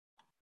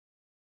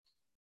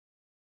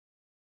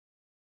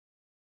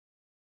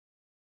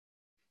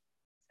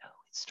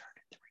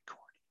Started the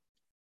recording.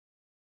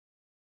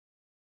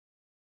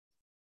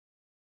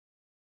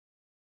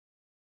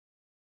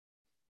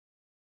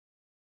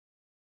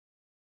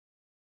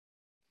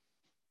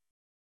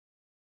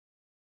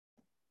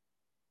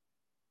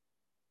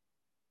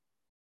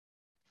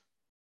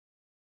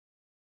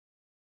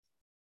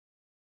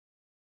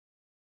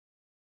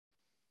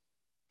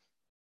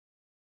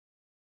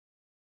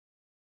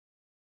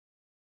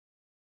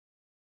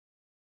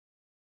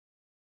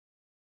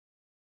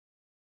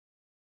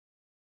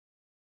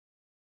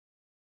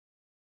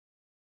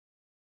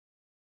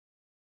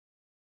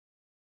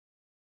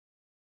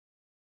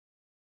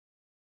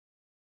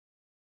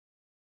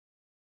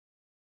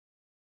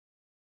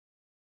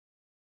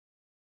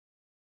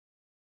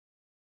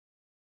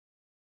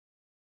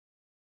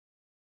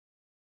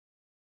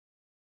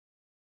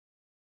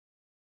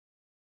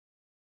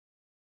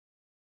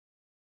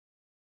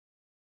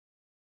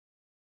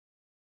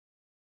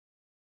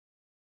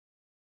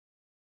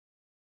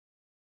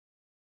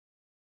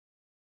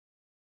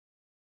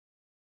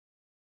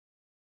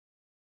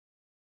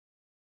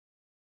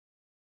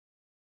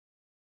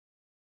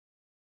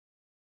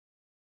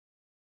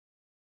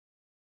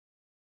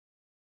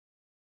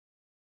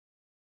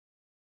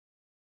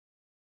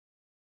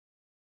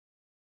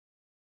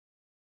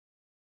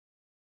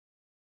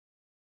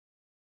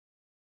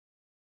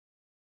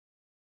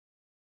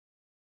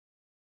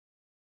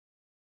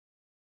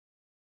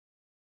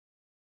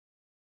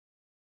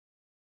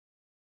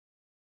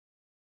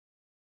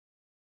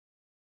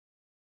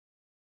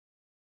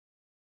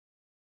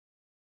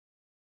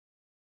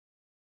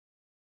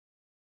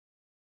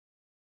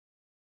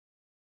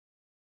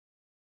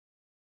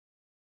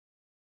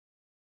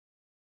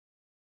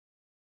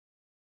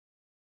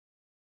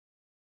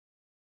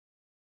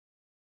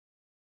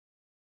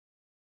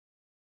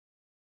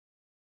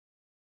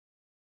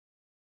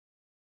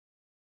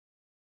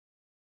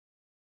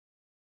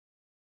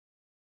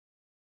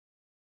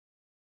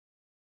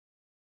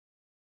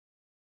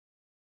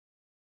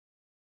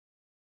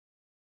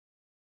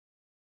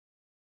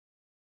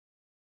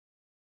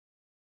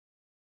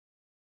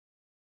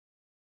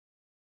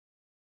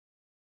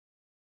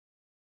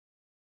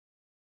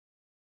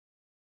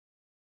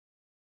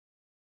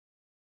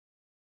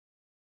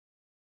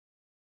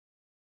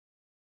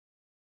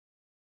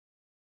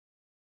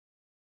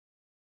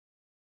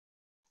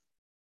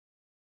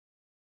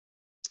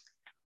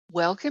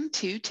 Welcome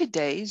to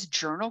today's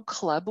Journal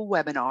Club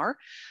webinar.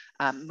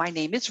 My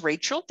name is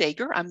Rachel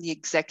Dager. I'm the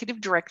Executive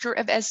Director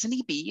of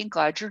SNEB and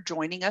glad you're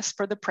joining us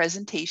for the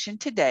presentation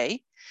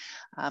today.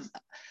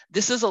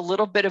 This is a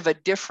little bit of a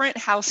different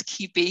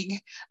housekeeping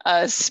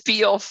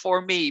spiel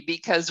for me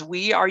because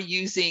we are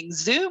using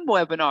Zoom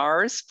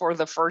webinars for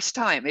the first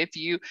time. If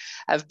you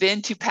have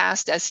been to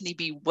past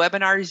SNEB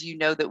webinars, you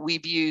know that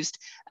we've used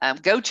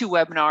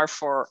GoToWebinar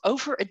for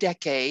over a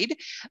decade.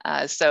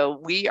 So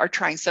we are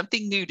trying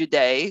something new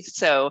today.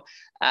 So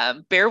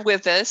bear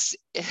with us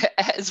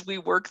as we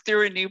work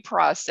through a new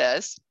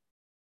process.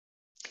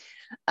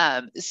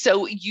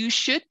 So you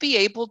should be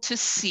able to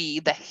see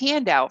the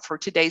handout for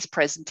today's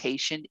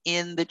presentation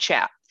in the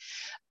chat.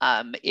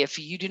 If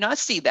you do not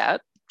see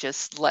that,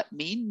 just let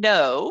me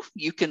know.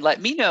 You can let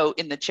me know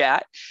in the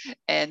chat.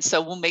 And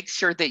so we'll make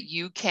sure that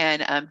you can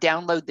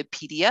download the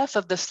PDF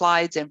of the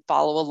slides and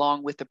follow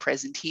along with the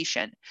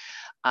presentation.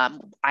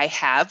 I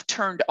have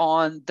turned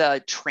on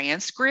the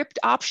transcript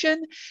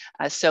option,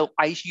 so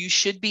you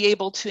should be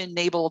able to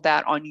enable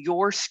that on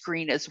your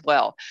screen as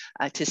well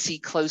to see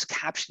closed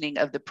captioning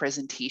of the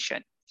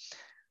presentation.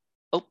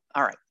 Oh,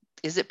 all right.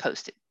 Is it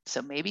posted?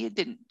 So maybe it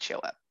didn't show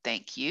up.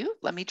 Thank you.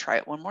 Let me try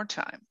it one more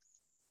time.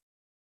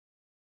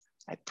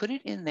 I put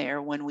it in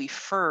there when we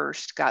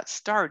first got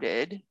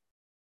started,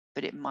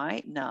 but it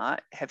might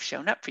not have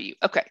shown up for you.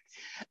 Okay.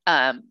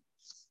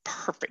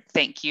 Perfect.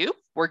 Thank you.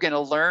 We're going to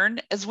learn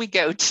as we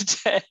go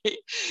today.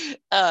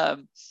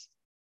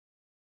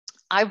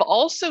 I've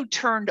also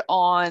turned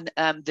on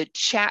the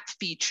chat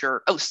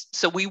feature. Oh,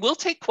 so we will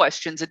take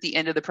questions at the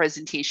end of the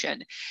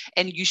presentation,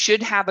 and you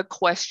should have a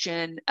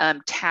question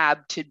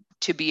tab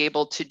to be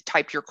able to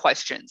type your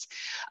questions.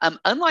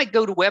 Unlike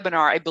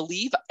GoToWebinar, I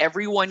believe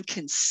everyone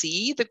can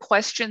see the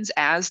questions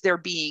as they're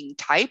being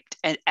typed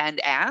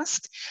and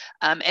asked,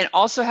 and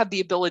also have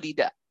the ability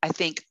to, I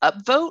think,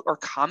 upvote or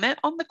comment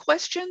on the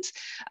questions.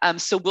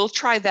 So we'll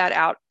try that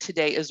out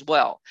today as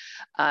well.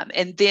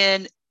 And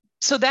then,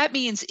 so that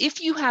means if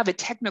you have a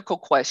technical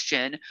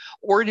question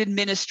or an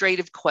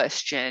administrative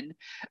question,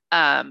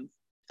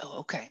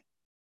 okay.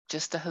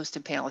 Just the host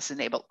and panelists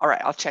enabled. All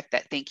right, I'll check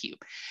that. Thank you.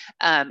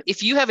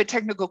 If you have a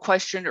technical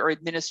question or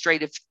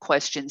administrative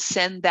question,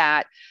 send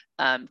that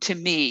to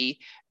me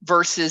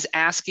versus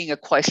asking a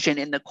question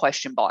in the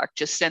question block.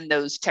 Just send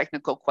those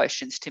technical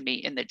questions to me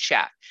in the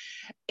chat.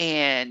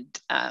 And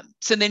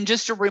so then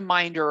just a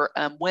reminder,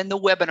 when the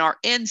webinar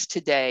ends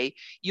today,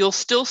 you'll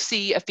still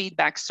see a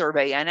feedback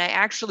survey. And I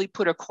actually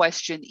put a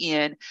question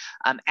in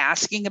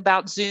asking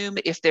about Zoom,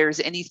 if there's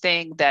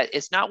anything that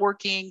is not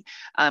working,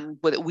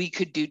 what we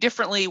could do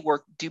differently,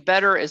 do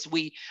better as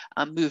we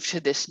move to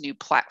this new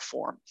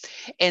platform.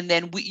 And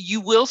then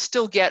you will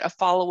still get a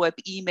follow-up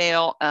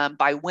email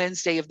by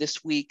Wednesday of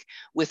this week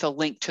with a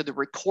link to the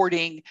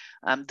recording,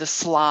 the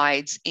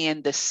slides,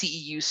 and the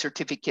CEU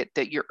certificate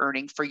that you're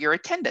earning for your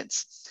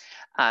attendance.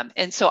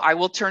 And so I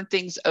will turn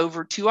things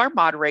over to our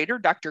moderator,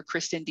 Dr.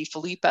 Kristen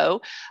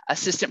DiFilippo,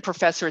 assistant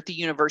professor at the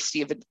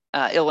University of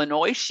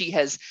Illinois. She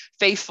has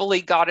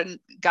faithfully got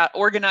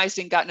organized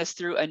and gotten us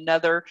through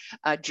another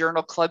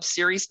Journal Club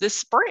series this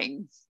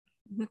spring.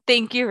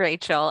 Thank you,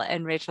 Rachel.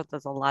 And Rachel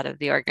does a lot of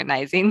the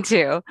organizing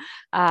too.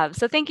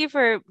 So thank you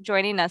for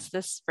joining us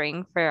this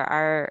spring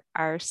for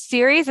our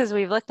series as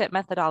we've looked at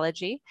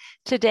methodology.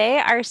 Today,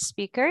 our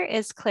speaker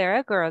is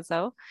Clara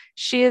Gorozo.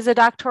 She is a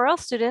doctoral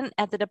student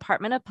at the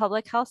Department of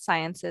Public Health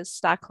Sciences,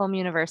 Stockholm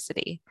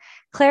University.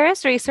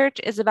 Clara's research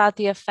is about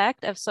the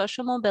effect of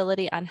social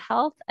mobility on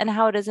health and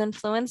how it is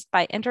influenced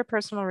by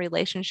interpersonal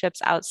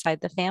relationships outside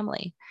the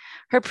family.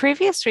 Her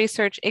previous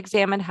research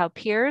examined how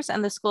peers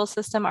and the school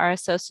system are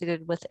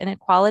associated with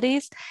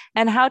inequalities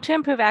and how to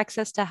improve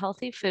access to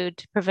healthy food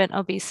to prevent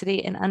obesity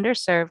in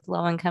underserved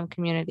low-income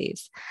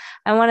communities.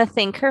 I want to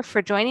thank her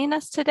for joining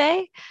us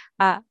today,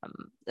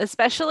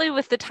 especially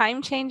with the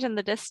time change and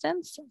the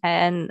distance,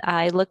 and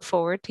I look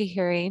forward to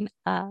hearing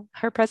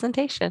her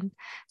presentation.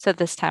 So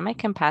this time I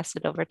can pass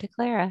it over to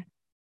Clara.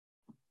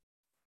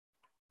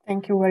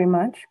 Thank you very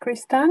much,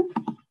 Kristen,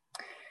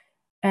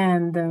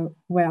 and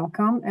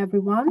welcome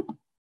everyone.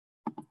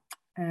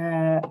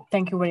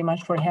 Thank you very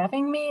much for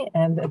having me,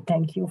 and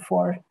thank you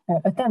for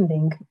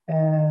attending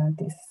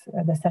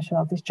the session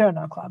of this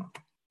Journal Club.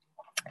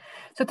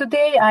 So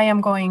today I am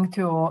going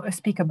to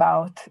speak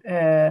about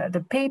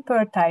the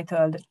paper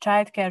titled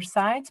Childcare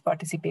Sites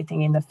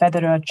Participating in the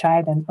Federal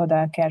Child and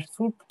Adult Care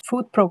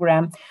Food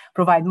Program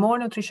Provide More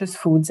Nutritious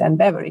Foods and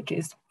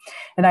Beverages.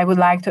 And I would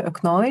like to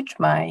acknowledge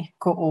my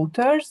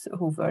co-authors,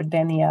 who were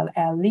Danielle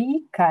L.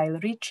 Lee, Kyle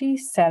Ritchie,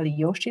 Sally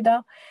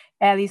Yoshida,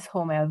 Alice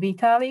Homel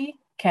Vitali,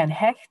 Ken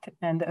Hecht,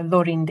 and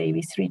Lauren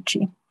Davis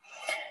Ritchie.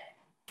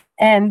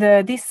 And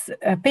this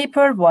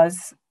paper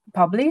was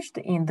published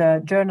in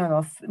the Journal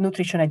of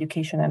Nutrition,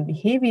 Education and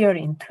Behavior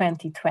in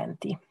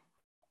 2020.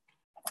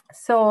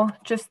 So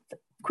just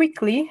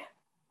quickly,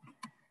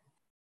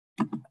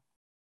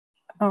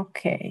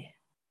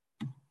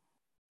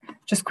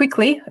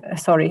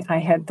 sorry, I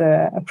had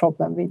a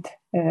problem with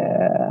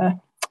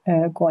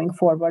going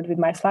forward with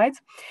my slides.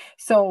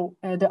 So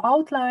the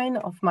outline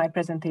of my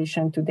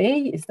presentation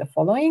today is the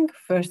following.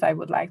 First, I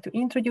would like to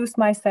introduce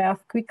myself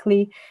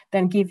quickly,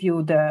 then give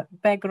you the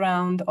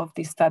background of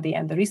this study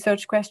and the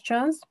research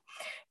questions.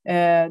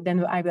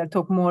 Then I will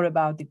talk more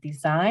about the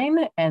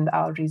design and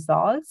our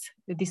results,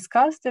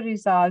 discuss the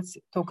results,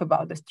 talk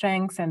about the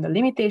strengths and the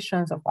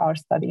limitations of our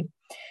study,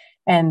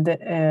 and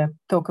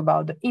talk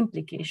about the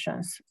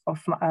implications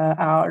of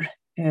our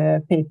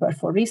paper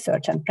for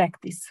research and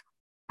practice.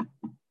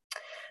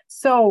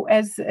 So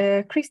as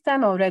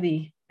Kristen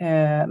already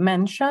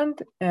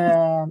mentioned,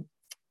 I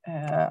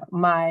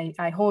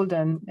hold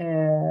an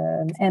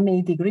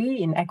MA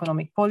degree in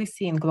economic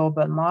policy in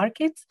global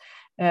markets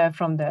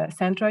from the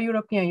Central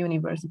European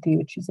University,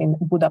 which is in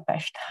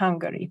Budapest,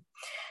 Hungary.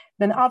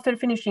 Then after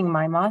finishing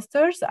my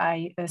master's,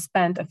 I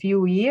spent a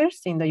few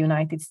years in the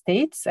United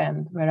States,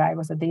 and where I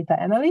was a data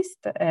analyst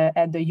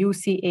at the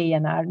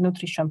UCANR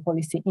Nutrition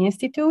Policy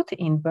Institute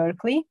in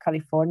Berkeley,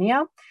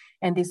 California.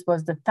 And this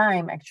was the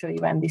time actually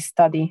when this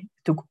study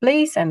took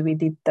place, and we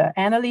did the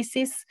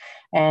analysis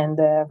and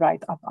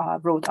wrote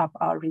up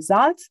our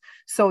results.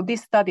 So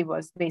this study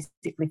was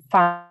basically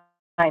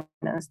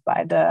financed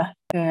by the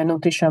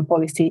Nutrition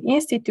Policy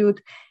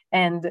Institute,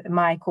 and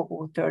my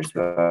co-authors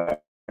were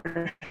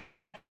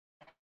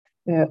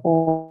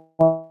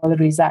all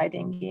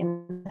residing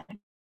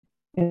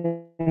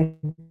in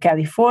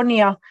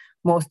California,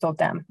 most of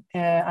them.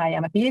 I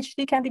am a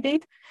PhD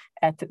candidate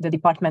at the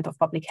Department of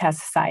Public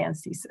Health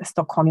Sciences,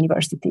 Stockholm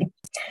University.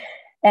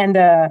 And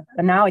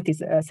now it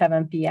is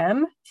 7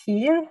 p.m.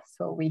 here,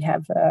 so we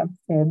have a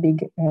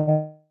big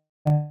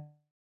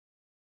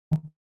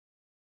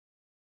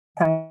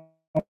time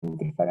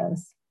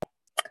difference.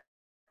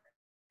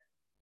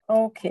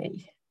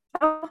 Okay,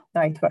 now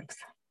it works.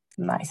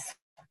 Nice.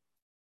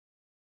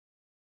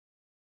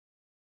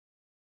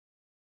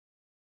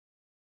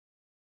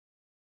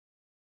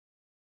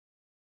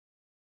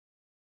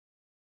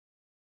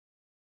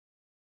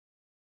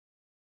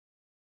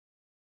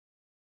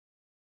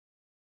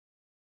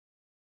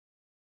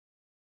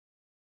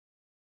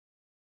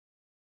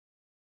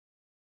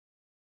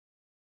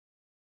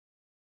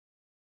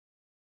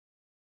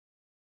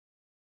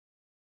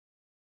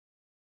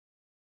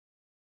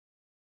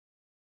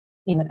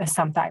 In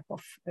some type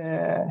of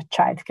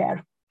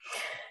childcare.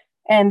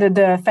 and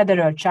the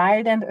Federal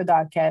Child and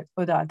Adult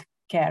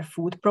Care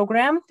Food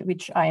Program,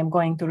 which I am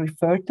going to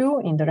refer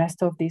to in the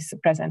rest of this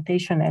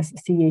presentation as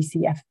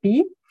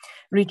CACFP,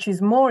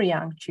 reaches more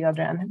young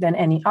children than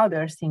any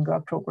other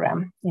single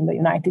program in the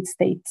United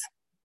States.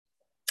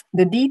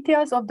 The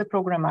details of the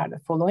program are the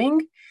following.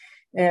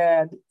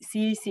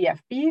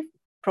 CACFP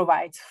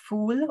provides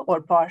full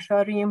or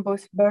partial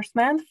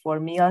reimbursement for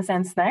meals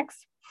and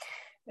snacks.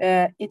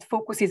 It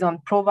focuses on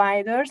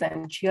providers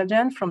and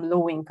children from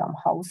low-income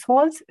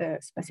households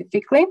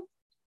specifically.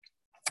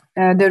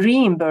 The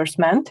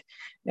reimbursement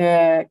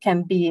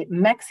can be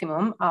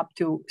maximum up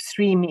to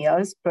 3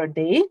 meals per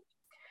day.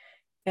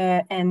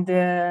 And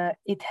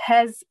it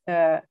has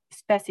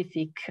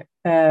specific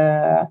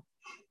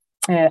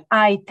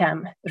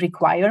item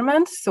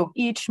requirements. So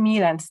each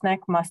meal and snack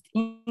must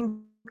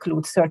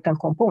include certain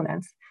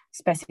components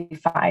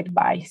specified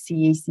by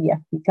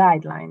CACFP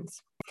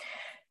guidelines.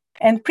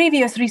 And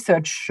previous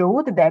research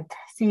showed that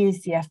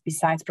CACFP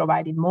sites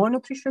provided more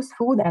nutritious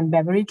food and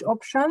beverage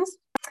options,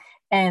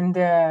 and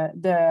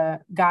the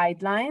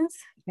guidelines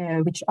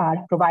which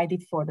are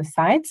provided for the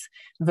sites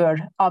were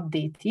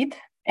updated,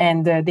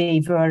 and the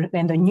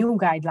new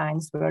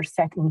guidelines were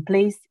set in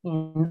place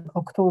in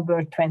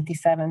October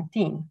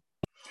 2017.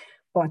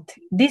 But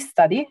this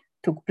study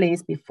took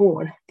place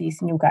before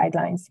these new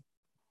guidelines.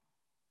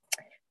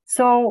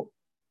 So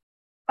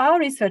our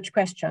research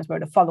questions were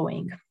the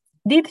following.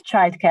 Did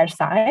childcare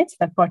sites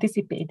that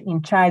participate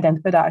in Child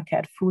and Adult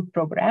Care Food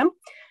Program,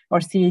 or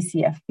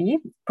CACFP,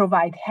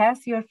 provide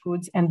healthier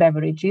foods and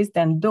beverages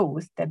than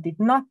those that did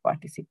not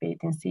participate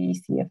in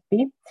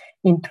CACFP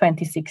in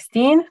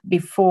 2016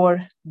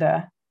 before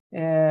the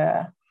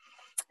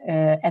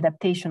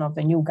adaptation of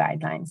the new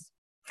guidelines?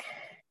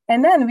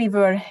 And then we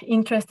were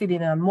interested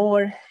in a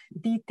more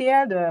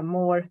detailed,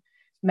 more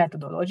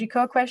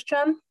methodological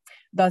question.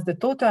 Does the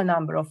total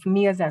number of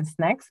meals and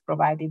snacks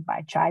provided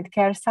by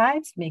childcare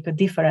sites make a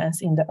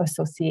difference in the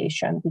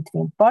association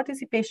between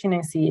participation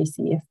in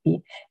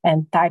CACFP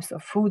and types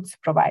of foods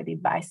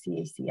provided by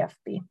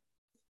CACFP?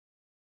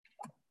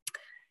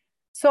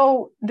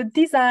 So the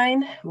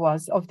design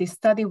of this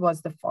study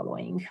was the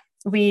following.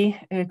 We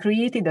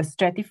created a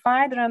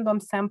stratified random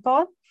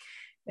sample.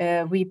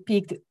 We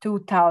picked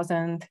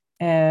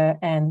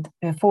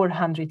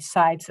 2,400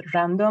 sites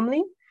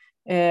randomly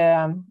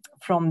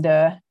from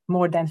the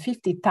more than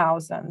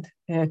 50,000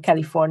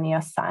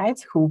 California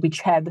sites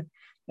which had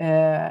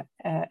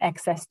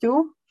access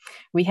to.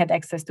 We had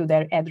access to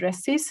their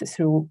addresses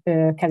through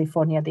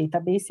California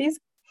databases.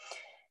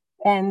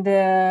 And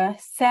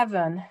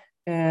 7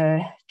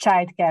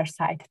 childcare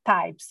site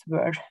types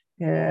were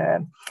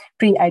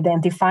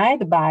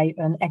pre-identified by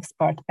an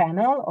expert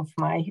panel of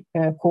my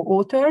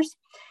co-authors.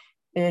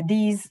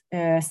 These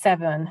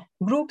 7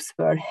 groups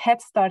were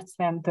Head Start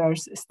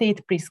centers,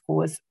 state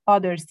preschools,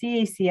 other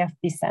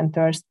CACFP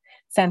centers,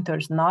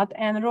 centers not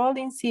enrolled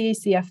in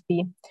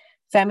CACFP,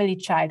 family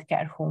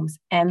childcare homes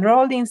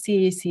enrolled in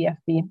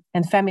CACFP,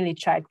 and family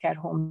childcare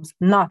homes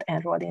not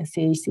enrolled in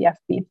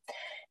CACFP.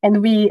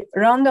 And we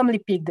randomly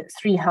picked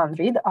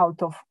 300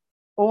 out of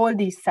all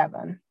these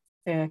 7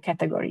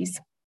 categories.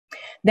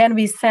 Then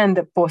we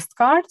send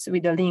postcards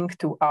with a link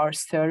to our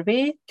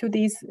survey to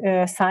these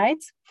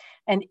sites.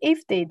 And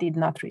if they did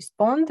not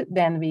respond,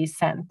 then we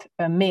sent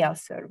a mail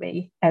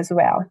survey as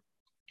well.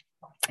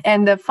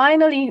 And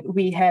finally,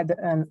 we had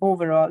an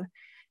overall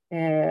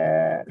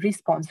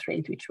response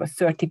rate, which was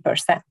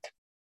 30%.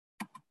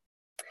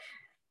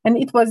 And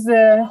it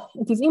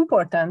is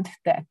important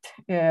that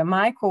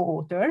my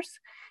co-authors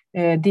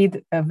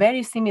did a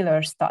very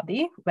similar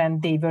study when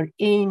they were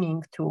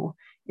aiming to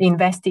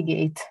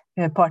investigate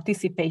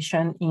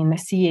participation in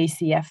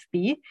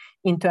CACFP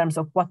in terms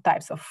of what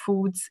types of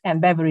foods and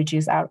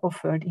beverages are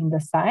offered in the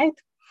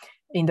sites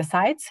in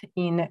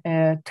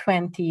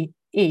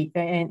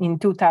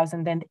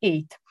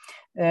 2008.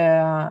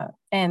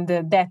 And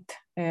that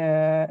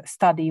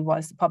study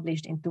was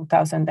published in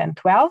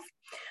 2012.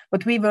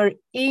 But we were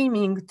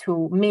aiming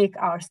to make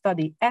our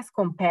study as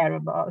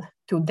comparable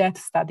to that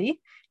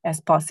study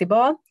as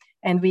possible.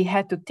 And we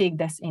had to take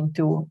this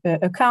into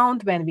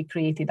account when we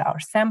created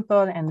our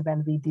sample and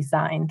when we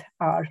designed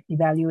our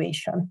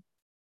evaluation.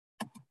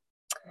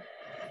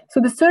 So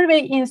the survey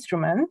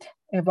instrument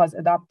was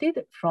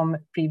adopted from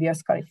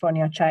previous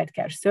California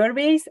childcare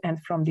surveys and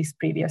from this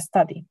previous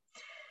study.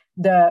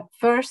 The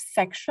first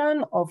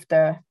section of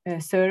the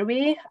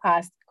survey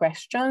asked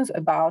questions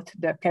about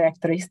the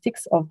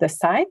characteristics of the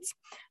sites,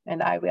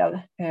 and I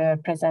will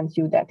present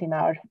you that in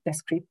our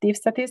descriptive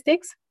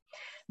statistics.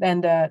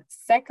 Then the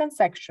second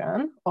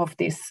section of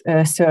this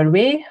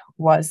survey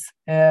was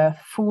a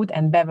food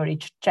and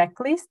beverage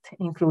checklist,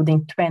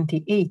 including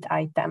 28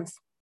 items.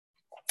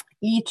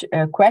 Each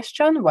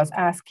question was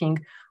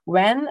asking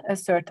when a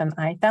certain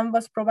item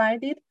was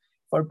provided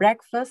for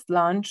breakfast,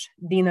 lunch,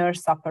 dinner,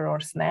 supper, or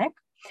snack,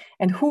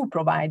 and who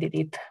provided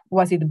it.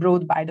 Was it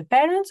brought by the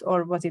parents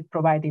or was it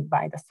provided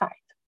by the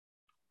site?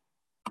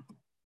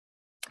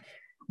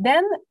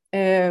 Then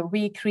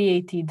we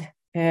created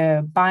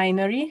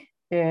binary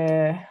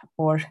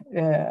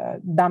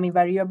dummy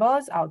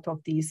variables out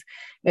of these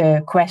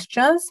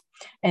questions.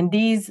 And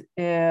these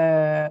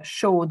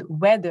showed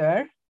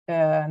whether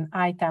an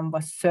item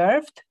was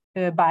served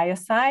by a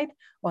site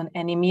on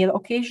any meal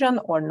occasion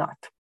or not.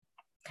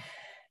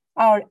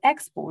 Our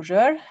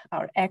exposure,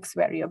 our X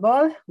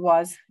variable,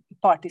 was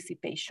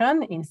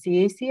participation in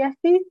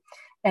CACFP,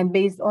 and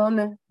based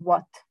on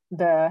what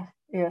the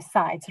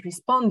sites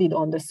responded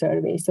on the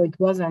survey. So it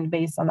wasn't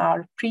based on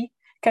our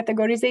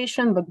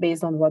pre-categorization, but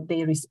based on what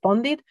they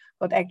responded,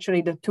 but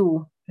actually the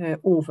two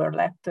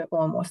overlapped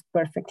almost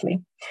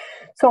perfectly.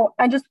 So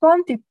I just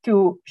wanted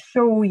to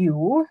show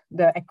you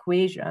the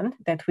equation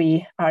that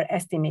we are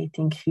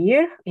estimating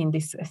here in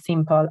this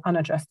simple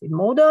unadjusted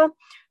model,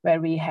 where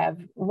we have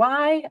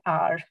Y,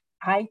 our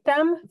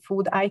item,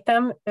 food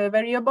item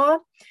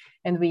variable,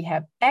 and we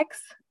have X,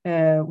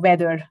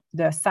 whether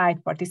the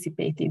site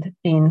participated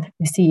in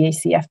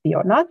CACFP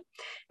or not.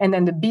 And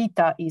then the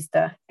beta is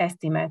the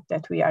estimate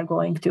that we are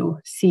going to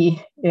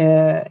see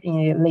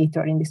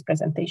later in this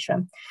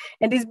presentation.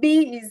 And this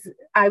B is,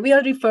 I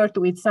will refer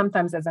to it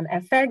sometimes as an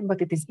effect,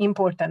 but it is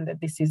important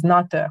that this is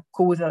not a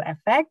causal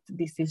effect.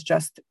 This is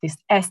just this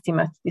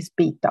estimate, this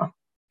beta.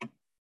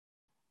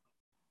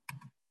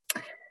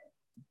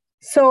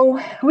 So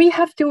we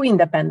have two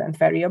independent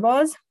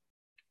variables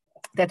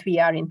that we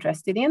are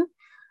interested in.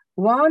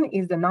 One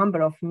is the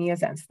number of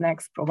meals and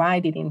snacks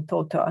provided in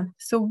total.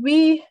 So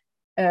we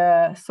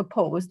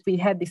supposed, we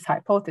had this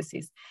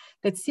hypothesis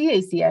that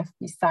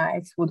CACFP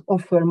sites would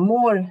offer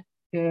more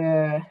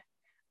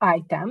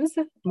items,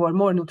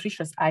 more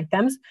nutritious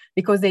items,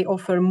 because they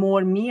offer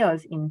more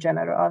meals in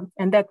general,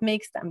 and that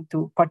makes them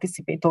to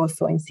participate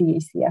also in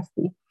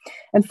CACFP.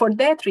 And for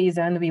that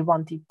reason, we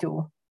wanted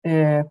to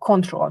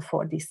control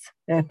for this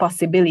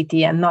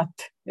possibility and not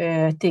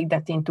take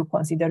that into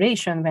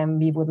consideration when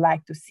we would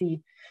like to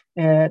see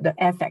the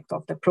effect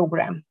of the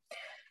program.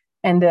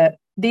 And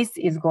this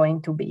is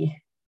going to be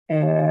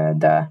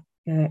the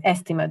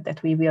estimate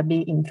that we will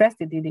be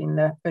interested in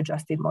the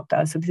adjusted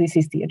model. So this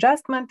is the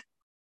adjustment,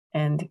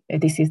 and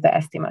this is the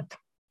estimate.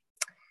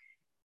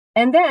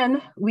 And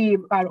then we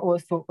are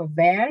also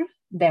aware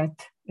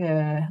that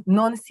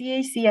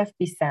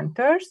non-CACFP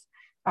centers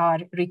are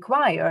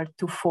required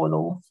to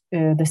follow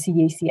the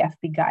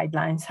CACFP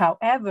guidelines.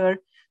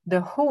 However, the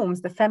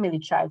homes, the family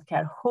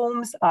childcare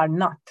homes, are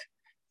not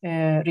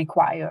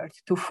required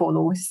to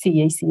follow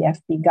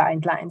CACFP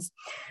guidelines,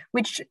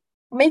 which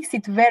makes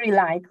it very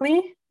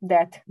likely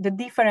that the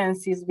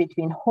differences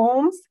between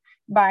homes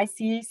by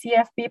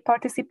CACFP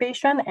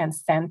participation and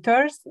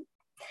centers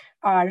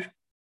are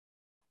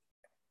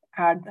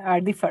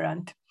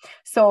different.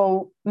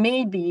 So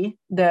maybe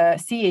the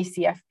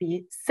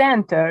CACFP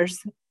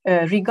centers,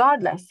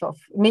 regardless of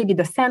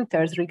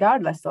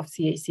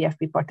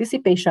CACFP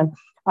participation,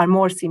 are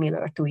more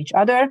similar to each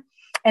other.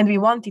 And we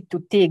wanted to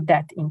take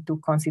that into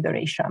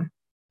consideration.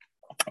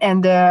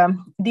 And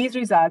these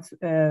results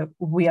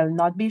will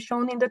not be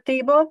shown in the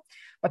table,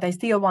 but I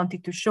still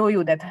wanted to show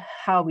you that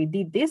how we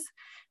did this.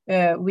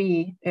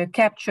 We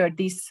captured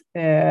this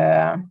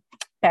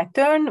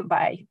pattern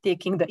by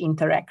taking the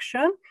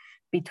interaction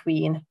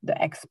between the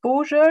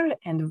exposure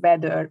and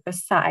whether a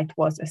site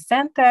was a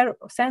center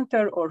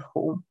or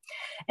home.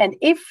 And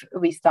if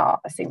we saw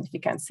a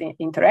significant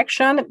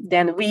interaction,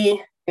 then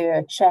we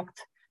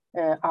checked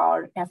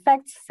our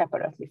effects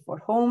separately for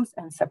homes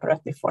and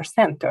separately for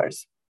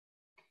centers.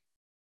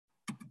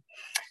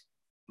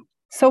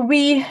 So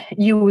we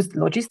used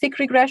logistic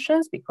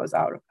regressions because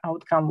our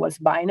outcome was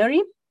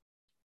binary,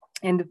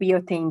 and we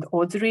obtained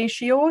odds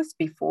ratios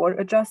before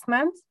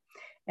adjustments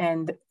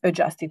and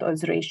adjusted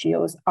odds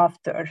ratios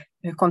after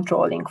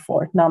controlling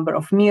for number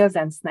of meals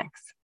and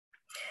snacks.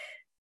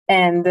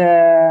 And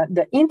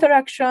the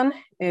interaction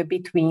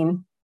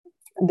between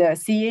the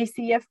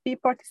CACFP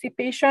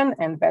participation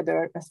and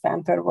whether a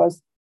site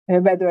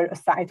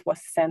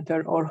was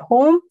center or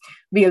home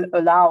will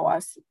allow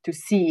us to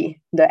see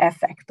the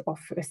effect of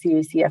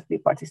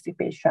CACFP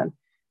participation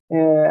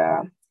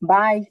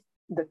by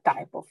the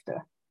type of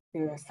the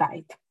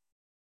site.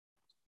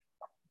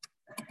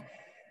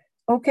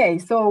 Okay,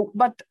 so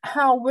but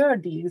how were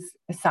these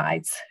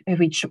sites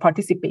which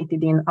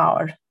participated in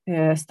our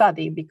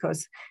study?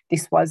 Because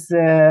this was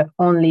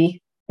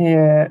only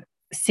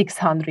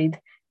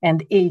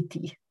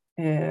 680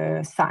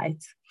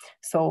 sites.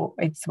 So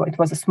it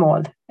was a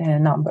small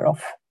number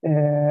of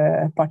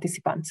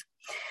participants.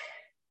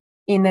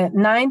 In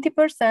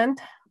 90%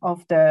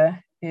 of the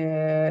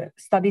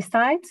study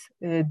sites,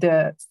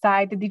 the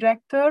site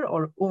director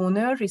or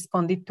owner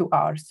responded to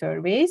our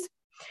surveys,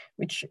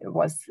 which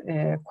was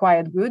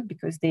quite good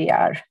because they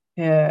are,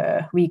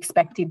 we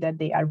expected that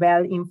they are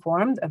well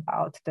informed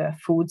about the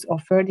foods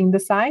offered in the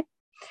site.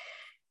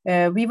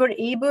 We were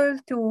able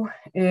to,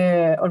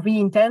 or we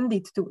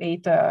intended to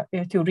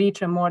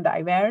reach a more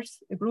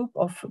diverse group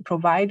of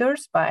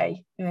providers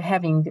by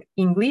having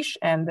English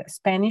and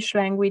Spanish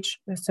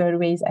language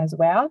surveys as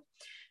well.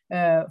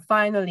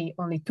 Finally,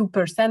 only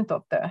 2%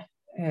 of the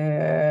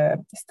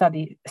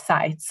study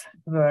sites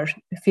were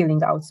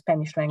filling out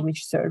Spanish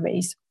language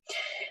surveys.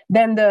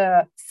 Then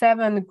the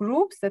 7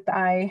 groups that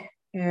I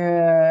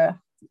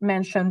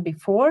mentioned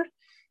before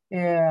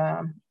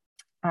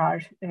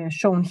are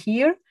shown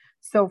here.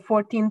 So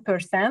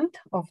 14%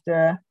 of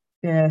the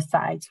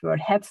sites were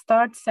Head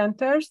Start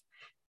centers,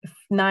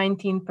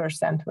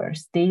 19% were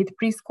state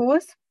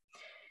preschools.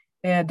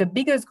 The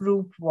biggest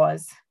group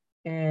was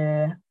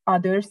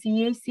other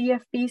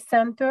CACFP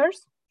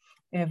centers,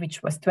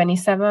 which was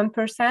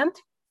 27%.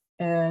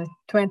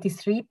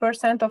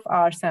 23% of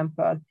our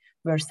sample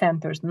were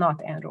centers not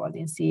enrolled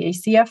in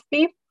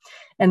CACFP.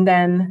 And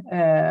then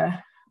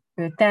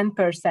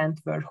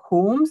 10% were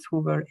homes who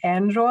were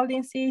enrolled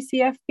in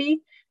CACFP,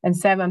 and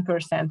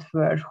 7%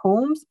 were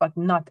homes but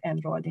not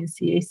enrolled in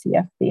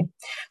CACFP.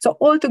 So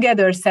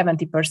altogether,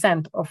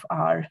 70% of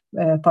our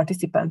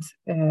participants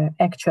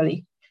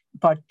actually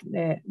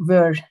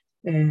were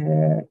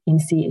in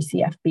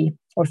CACFP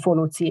or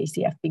followed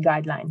CACFP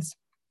guidelines.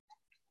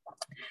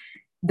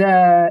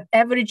 The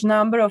average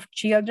number of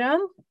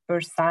children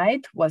per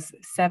site was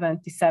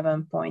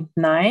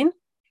 77.9,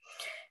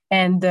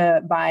 and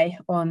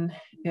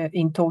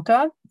in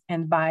total,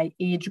 and by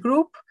age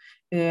group,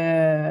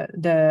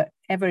 the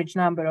average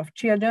number of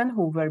children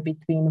who were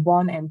between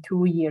 1 and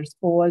 2 years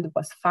old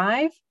was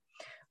 5.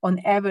 On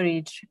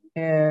average,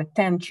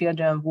 10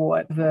 children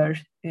were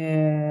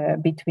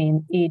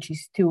between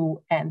ages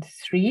 2 and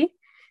 3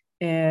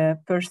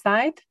 per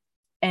site.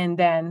 And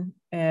then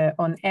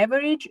on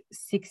average,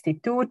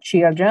 62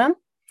 children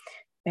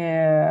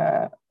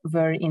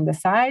were in the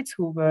sites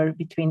who were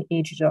between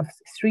ages of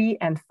 3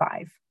 and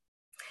 5.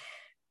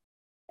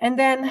 And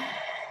then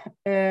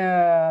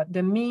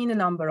the mean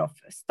number of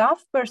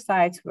staff per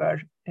site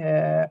were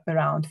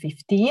around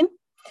 15,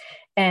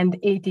 and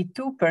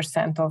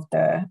 82% of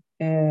the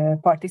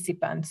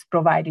participants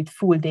provided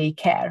full day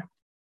care.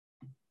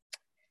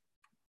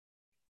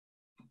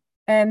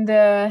 And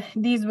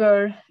these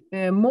were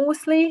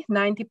mostly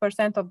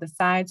 90% of the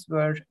sites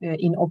were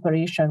in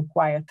operation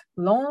quite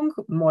long,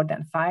 more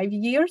than 5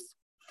 years.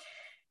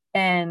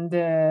 And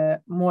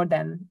more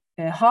than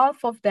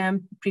half of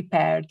them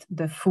prepared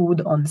the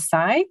food on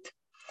site.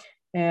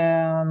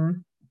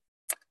 Around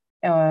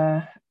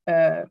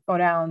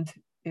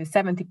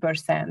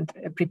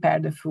 70%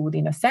 prepared the food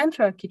in a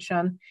central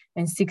kitchen,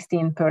 and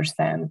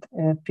 16%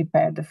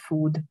 prepared the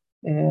food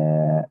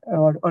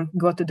or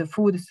got the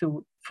food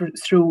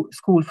through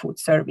school food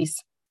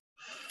service.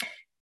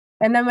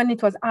 And then when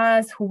it was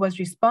asked who was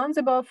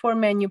responsible for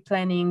menu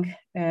planning,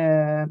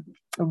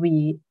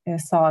 we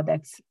saw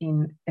that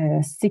in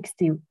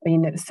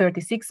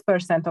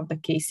 36% of the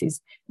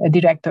cases,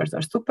 directors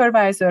or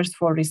supervisors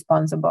were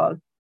responsible,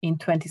 in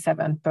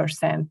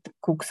 27%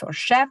 cooks or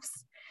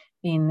chefs,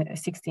 in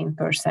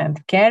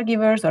 16%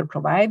 caregivers or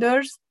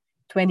providers,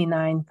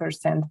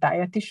 29%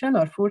 dietitian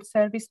or food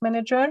service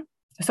manager,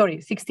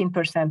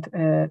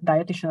 16%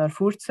 dietitian or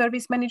food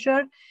service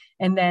manager,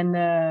 and then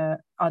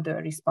other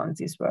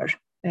responses were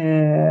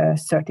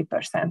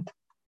 30%.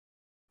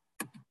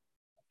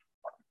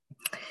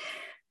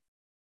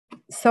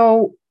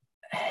 So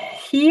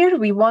here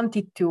we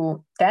wanted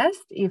to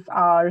test if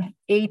our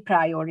a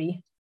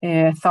priori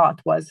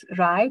thought was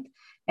right,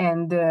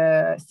 and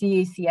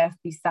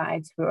CACFP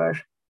sites were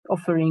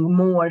offering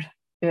more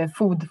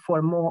food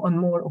on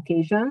more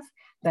occasions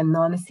than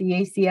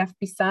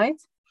non-CACFP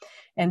sites.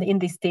 And in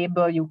this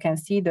table, you can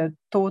see the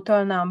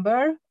total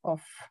number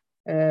of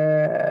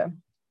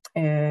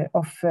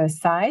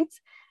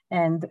sites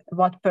and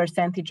what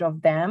percentage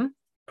of them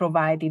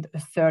provided a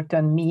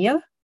certain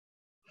meal.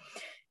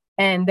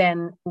 And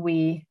then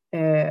we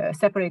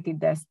separated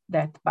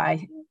that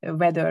by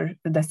whether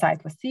the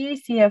site was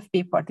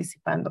CACFP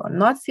participant or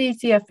not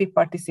CACFP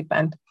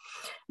participant.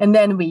 And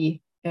then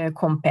we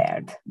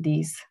compared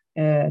these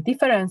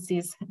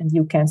differences, and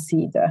you can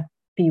see the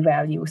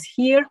p-values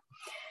here.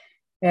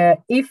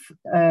 If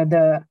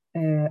the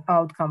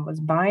outcome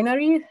was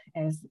binary,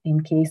 as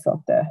in case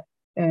of the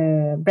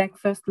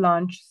breakfast,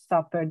 lunch,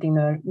 supper,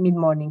 dinner,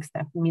 mid-morning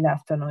snack,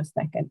 mid-afternoon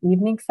snack, and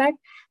evening snack,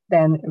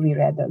 then we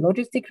read the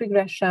logistic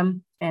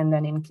regression. And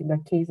then in the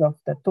case of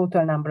the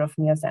total number of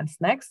meals and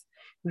snacks,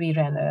 we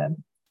ran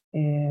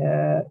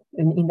an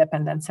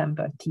independent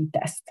sample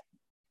t-test.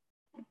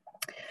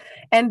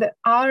 And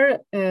our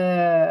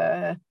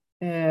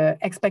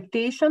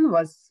expectation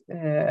was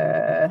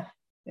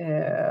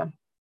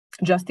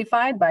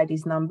justified by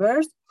these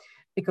numbers,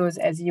 because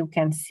as you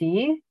can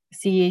see,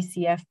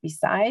 CACFP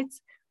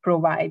sites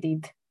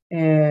provided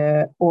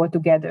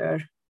altogether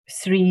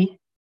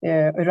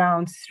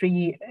around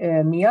three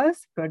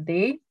meals per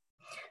day,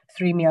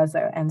 3 meals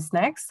and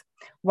snacks,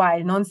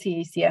 while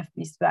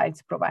non-CACFP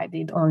sites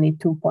provided only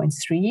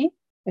 2.3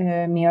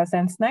 meals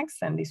and snacks,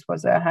 and this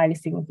was a highly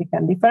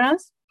significant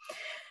difference.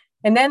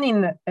 And then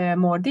in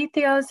more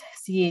details,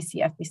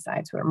 CACFP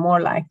sites were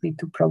more likely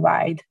to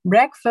provide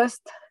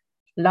breakfast,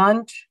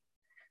 lunch,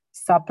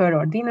 supper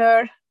or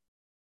dinner,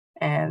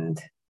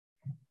 and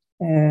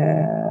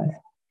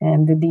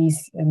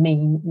these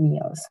main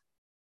meals,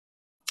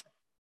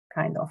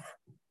 kind of.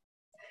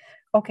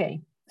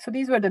 Okay, so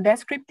these were the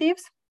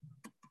descriptives.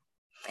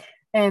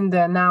 And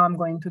now I'm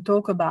going to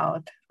talk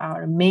about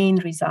our main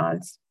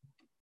results.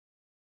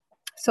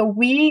 So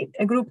we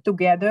grouped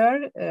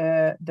together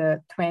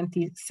the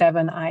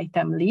 27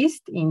 item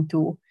list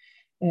into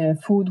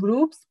food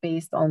groups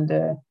based on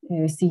the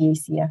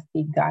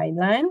CACFP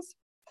guidelines.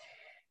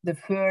 The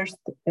first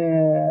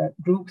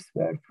groups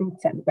were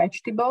fruits and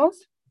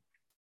vegetables.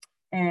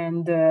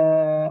 And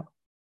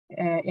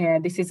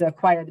this is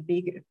quite a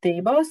big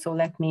table, so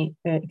let me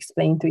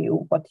explain to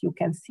you what you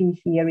can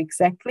see here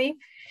exactly.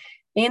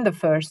 In the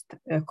first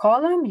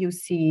column, you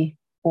see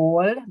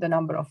the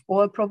number of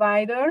all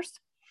providers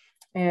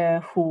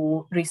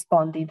who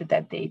responded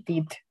that they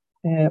did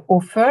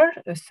offer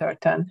a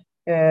certain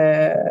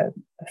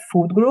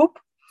food group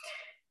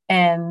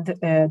and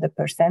the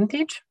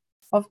percentage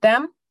of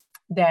them.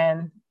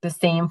 Then the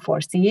same for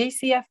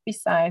CACFP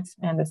sites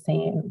and the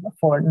same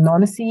for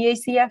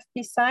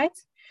non-CACFP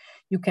sites.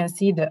 You can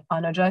see the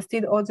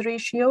unadjusted odds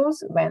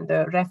ratios when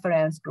the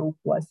reference group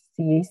was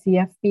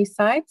CACFP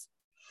sites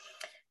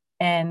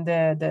and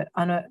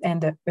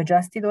the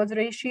adjusted odds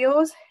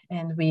ratios.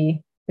 And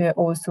we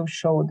also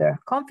show the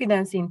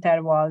confidence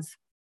intervals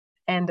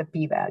and the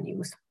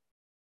p-values.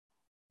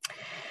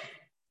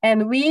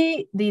 And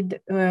we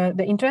did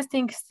the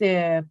interesting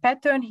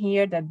pattern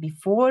here that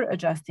before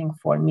adjusting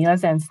for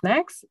meals and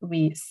snacks,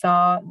 we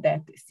saw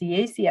that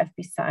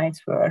CACFP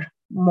sites were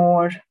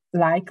more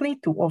likely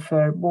to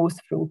offer both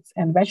fruits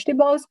and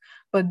vegetables,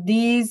 but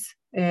these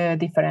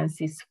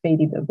differences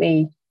faded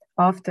away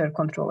after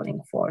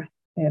controlling for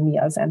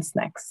meals and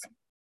snacks.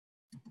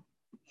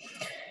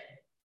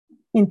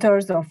 In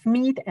terms of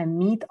meat and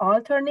meat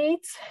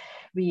alternates,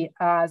 we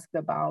asked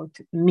about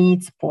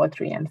meats,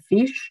 poultry, and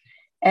fish,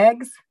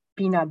 eggs,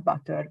 peanut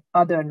butter,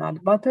 other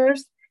nut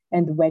butters,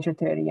 and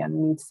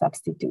vegetarian meat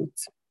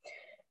substitutes.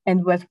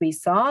 And what we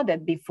saw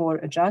that before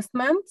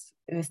adjustments,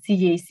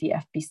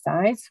 CACFP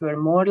sites were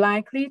more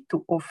likely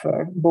to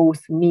offer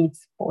both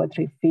meats,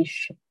 poultry,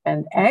 fish,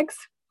 and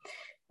eggs.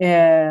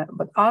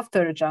 But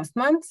after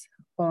adjustments,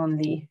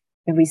 only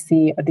we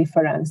see a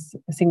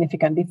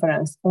significant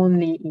difference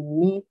only in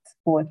meat,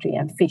 poultry,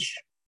 and fish.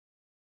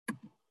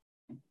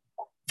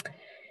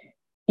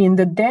 In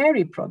the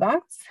dairy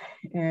products,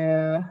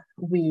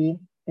 we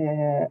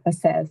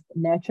assessed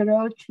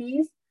natural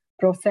cheese,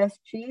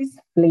 processed cheese,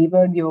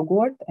 flavored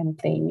yogurt, and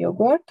plain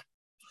yogurt.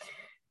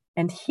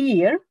 And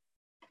here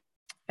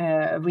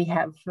we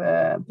have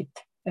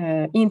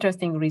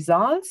interesting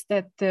results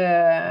that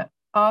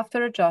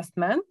after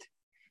adjustment,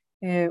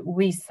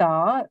 we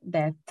saw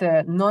that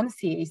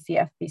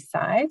non-CACFP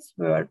sites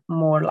were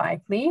more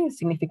likely,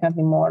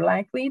 significantly more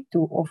likely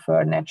to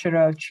offer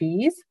natural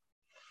cheese,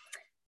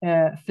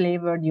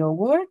 flavored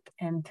yogurt,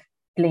 and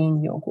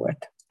plain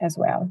yogurt as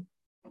well.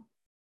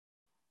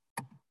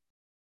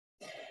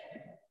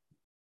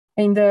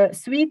 In the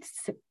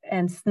sweets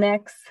and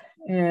snacks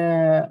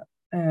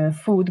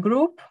food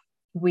group,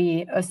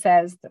 we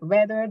assessed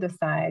whether the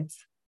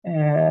sites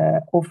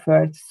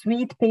offered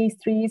sweet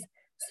pastries,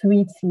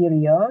 sweet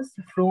cereals,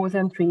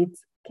 frozen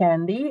treats,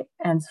 candy,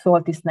 and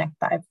salty snack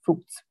type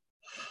foods.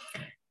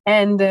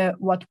 And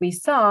what we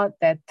saw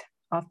that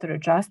after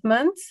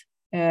adjustments,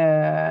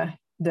 the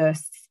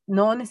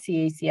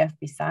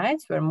non-CACFP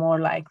sites were more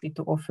likely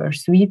to offer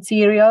sweet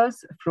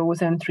cereals,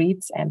 frozen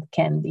treats, and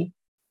candy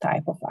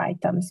type of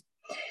items.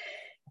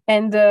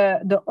 And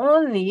the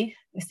only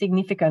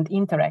significant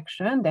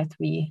interaction that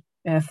we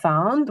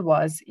found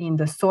was in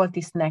the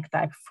salty snack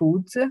type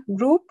foods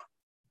group.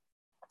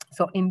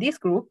 So in this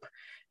group,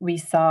 we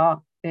saw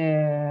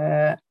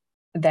that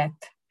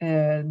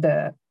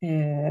the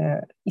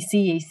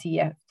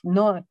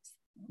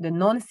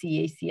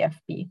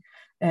non-CACFP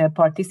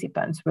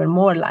participants were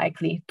more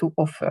likely to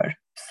offer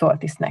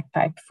salty snack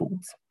type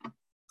foods.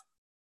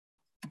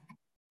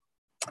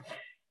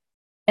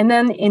 And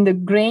then in the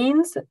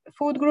grains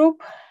food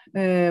group,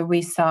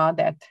 we saw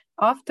that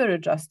after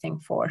adjusting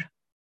for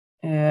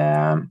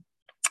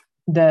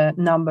the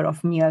number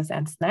of meals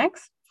and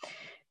snacks,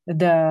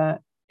 the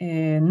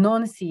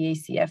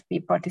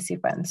non-CACFP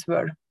participants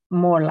were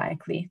more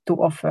likely to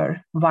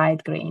offer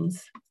white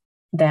grains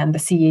than the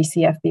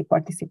CACFP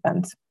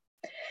participants.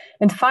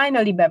 And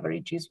finally,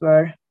 beverages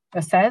were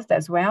assessed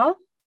as well.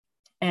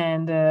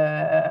 And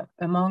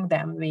among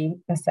them, we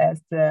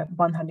assessed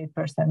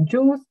 100%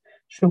 juice,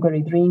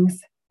 sugary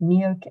drinks,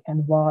 milk,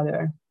 and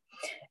water.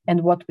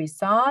 And what we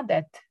saw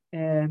that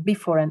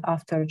before and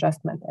after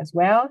adjustment as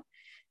well,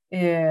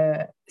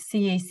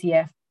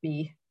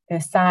 CACFP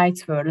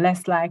sites were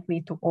less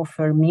likely to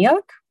offer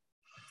milk.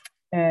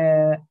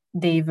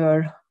 They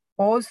were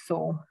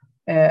also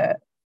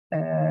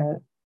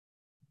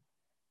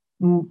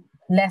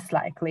less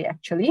likely,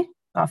 actually,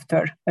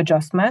 after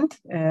adjustment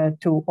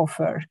to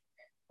offer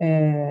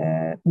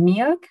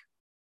milk.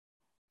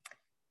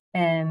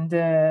 And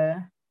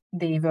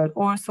they were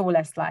also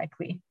less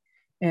likely.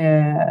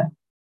 The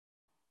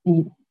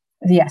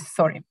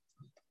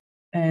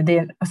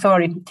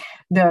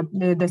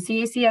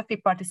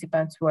CACFP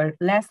participants were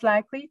less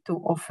likely to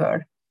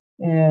offer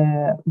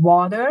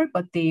water,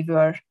 but they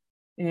were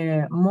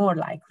more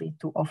likely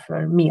to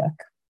offer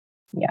milk.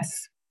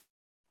 Yes.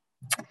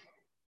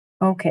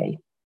 Okay.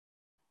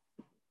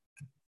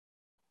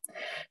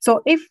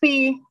 So if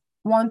we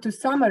want to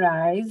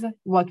summarize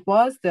what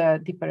was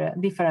the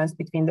difference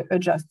between the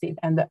adjusted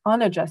and the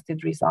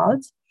unadjusted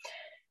results,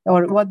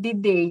 or what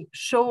did they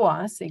show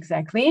us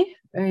exactly,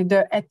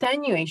 the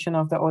attenuation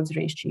of the odds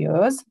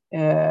ratios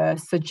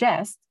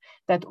suggests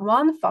that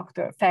one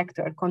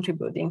factor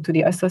contributing to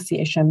the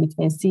association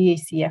between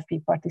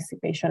CACFP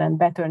participation and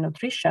better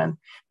nutrition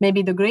may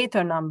be the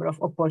greater number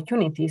of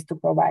opportunities to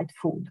provide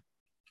food.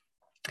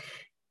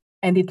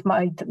 And it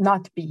might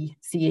not be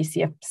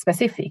CACF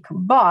specific,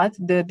 but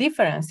the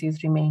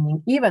differences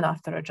remaining even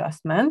after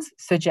adjustments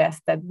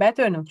suggest that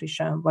better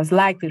nutrition was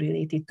likely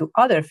related to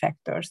other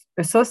factors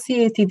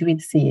associated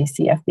with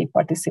CACFP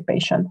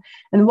participation.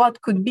 And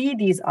what could be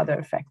these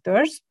other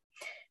factors?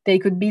 They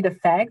could be the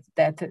fact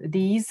that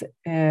these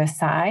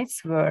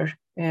sites were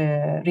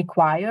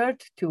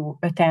required to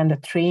attend a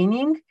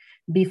training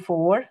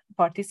before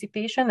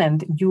participation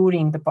and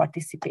during the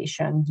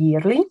participation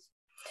yearly.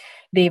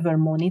 They were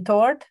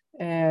monitored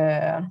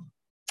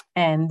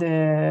and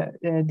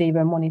they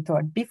were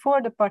monitored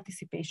before the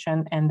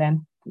participation and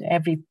then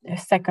every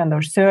second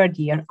or third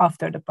year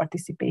after the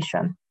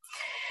participation.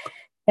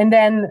 And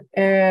then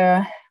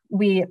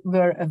we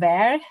were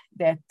aware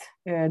that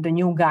the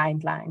new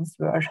guidelines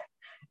were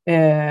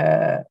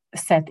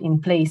set in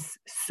place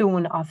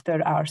soon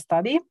after our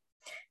study,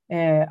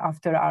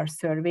 after our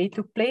survey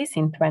took place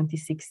in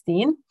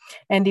 2016.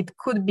 And it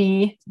could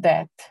be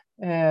that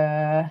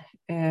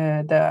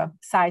the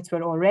sites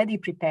were already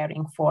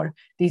preparing for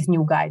these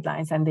new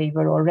guidelines and they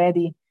were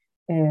already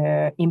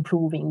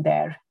improving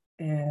their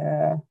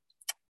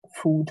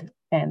food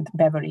and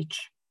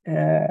beverage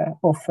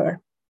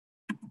offer.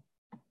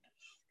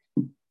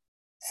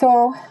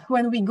 So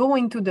when we go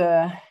into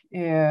the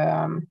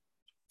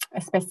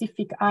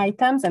specific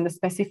items and the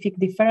specific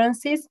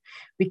differences,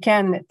 we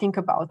can think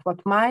about what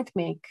might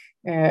make,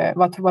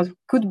 what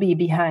could be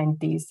behind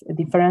these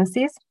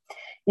differences.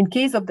 In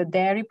case of the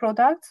dairy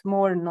products,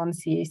 more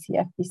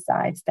non-CACFP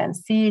sites than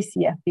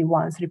CACFP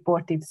ones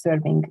reported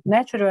serving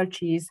natural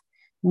cheese,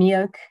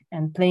 milk,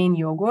 and plain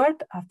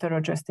yogurt after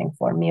adjusting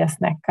for meal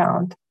snack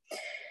count.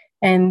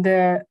 And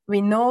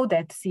we know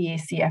that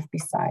CACFP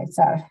sites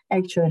are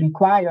actually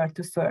required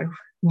to serve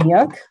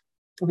milk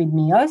with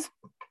meals.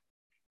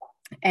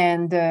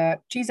 And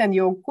cheese and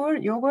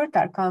yogurt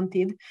are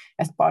counted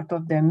as part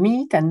of the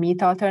meat and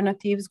meat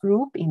alternatives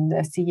group in the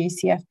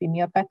CACFP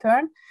meal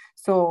pattern.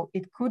 So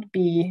it could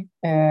be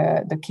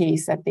the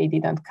case that they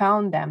didn't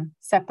count them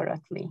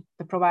separately.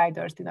 The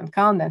providers didn't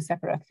count them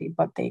separately,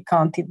 but they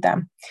counted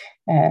them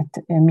at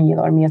a meal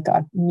or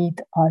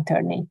meat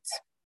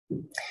alternates.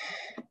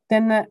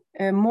 Then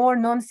more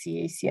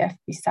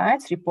non-CACFP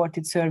sites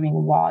reported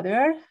serving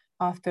water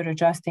after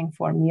adjusting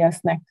for meal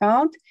snack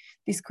count.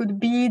 This could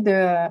be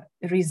the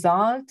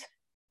result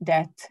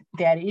that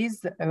there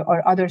is,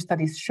 or other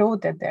studies show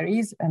that there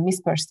is a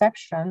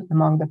misperception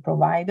among the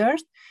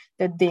providers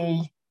that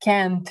they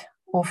can't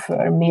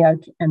offer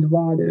milk and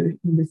water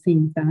in the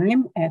same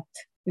time at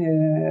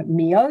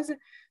meals,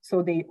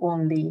 so they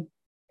only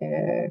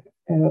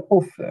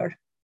offer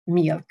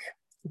milk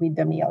with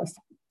the meals.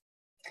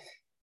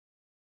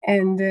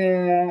 And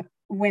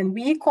when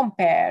we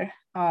compare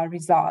our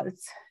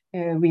results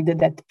with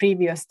that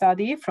previous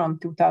study from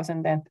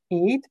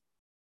 2008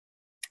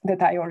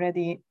 that I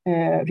already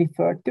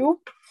referred to,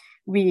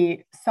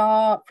 we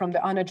saw from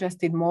the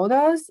unadjusted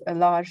models a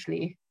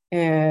largely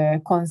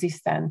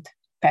consistent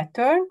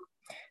pattern.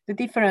 The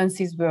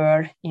differences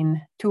were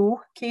in two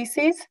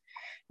cases.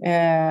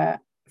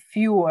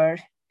 Fewer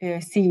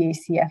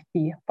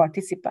CACFP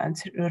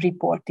participants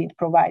reported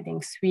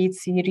providing sweet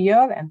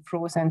cereal and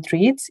frozen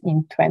treats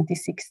in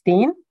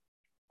 2016.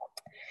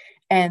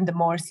 And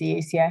more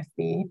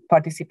CACFP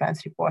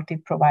participants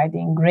reported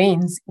providing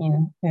grains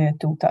in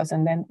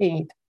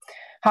 2008.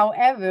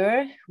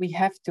 However, we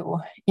have to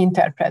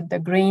interpret the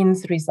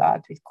grains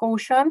result with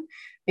caution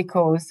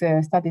because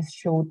studies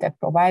showed that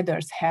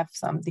providers have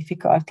some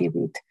difficulty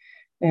with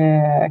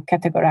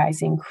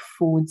categorizing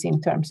foods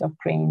in terms of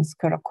grains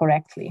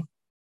correctly.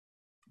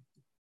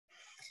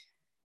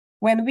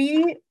 When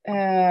we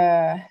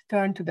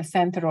turn to the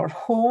center or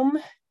home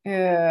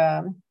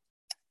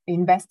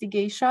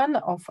investigation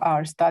of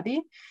our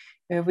study,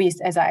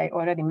 as I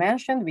already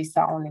mentioned, we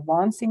saw only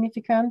one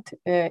significant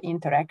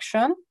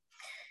interaction,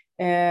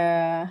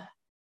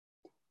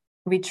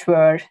 which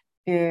were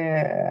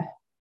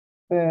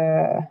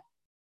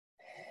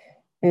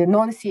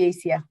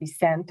non-CACFP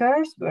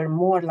centers were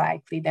more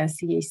likely than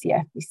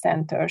CACFP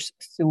centers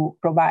to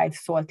provide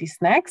salty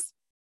snacks.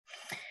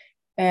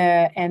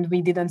 And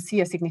we didn't see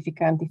a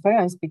significant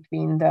difference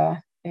between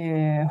the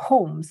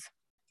homes.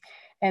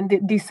 And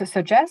this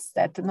suggests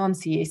that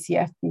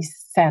non-CACFP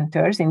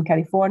centers in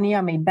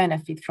California may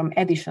benefit from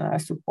additional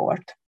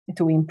support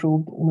to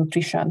improve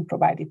nutrition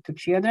provided to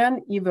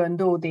children, even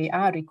though they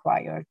are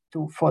required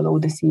to follow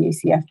the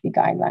CACFP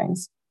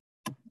guidelines.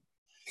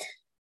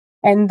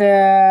 And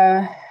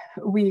there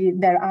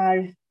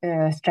are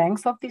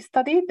strengths of this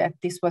study, that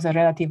this was a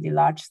relatively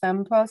large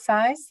sample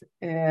size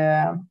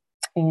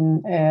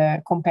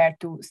compared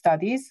to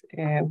studies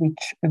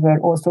which were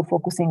also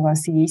focusing on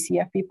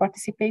CACFP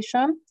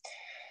participation.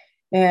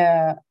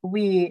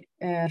 We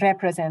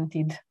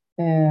represented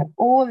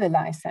all the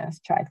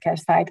licensed childcare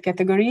site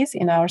categories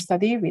in our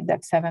study with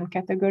that 7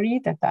 category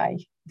that I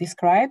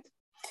described.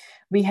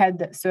 We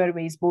had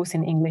surveys both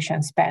in English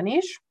and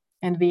Spanish,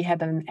 and we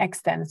had an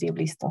extensive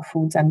list of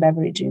foods and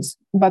beverages.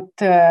 But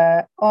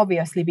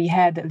obviously we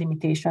had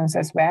limitations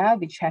as well,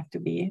 which have to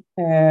be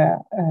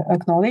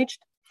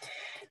acknowledged.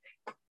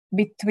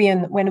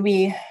 When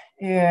we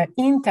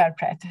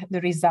interpret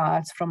the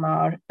results from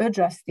our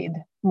adjusted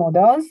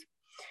models,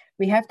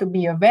 we have to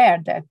be aware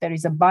that there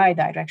is a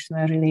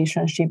bidirectional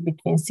relationship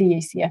between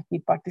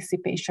CACFP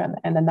participation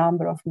and the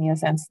number of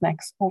meals and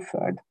snacks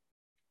offered.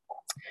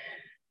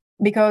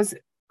 Because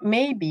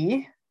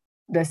maybe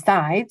the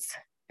sites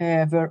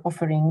were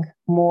offering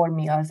more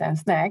meals and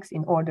snacks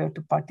in order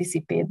to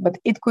participate, but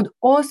it could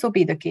also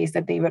be the case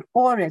that they were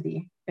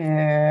already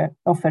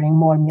offering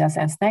more meals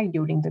and snacks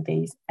during the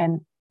days,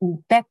 and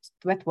that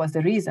was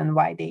the reason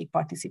why they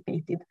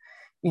participated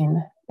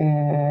in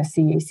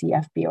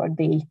CACFP, or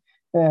they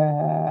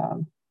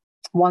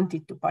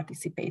wanted to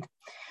participate.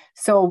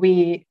 So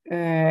we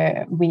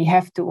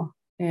have to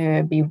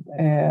be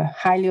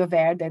highly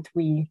aware that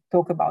we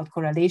talk about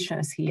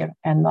correlations here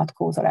and not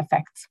causal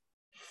effects.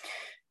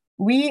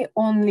 We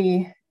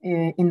only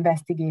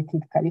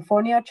investigated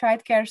California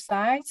childcare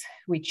sites,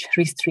 which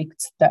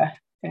restricts the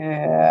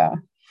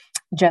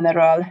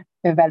general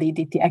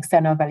validity,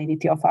 external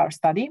validity of our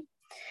study.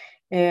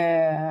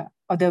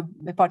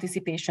 The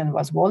participation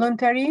was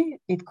voluntary.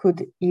 It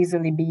could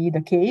easily be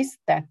the case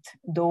that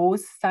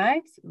those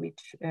sites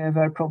which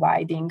were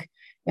providing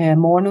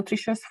more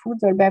nutritious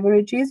foods or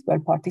beverages were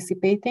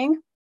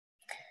participating.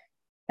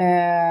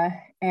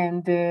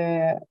 And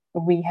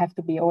we have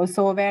to be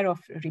also aware of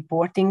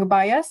reporting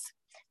bias,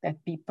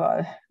 that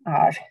people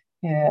are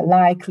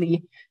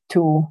likely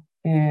to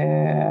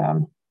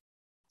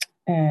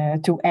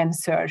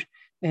answer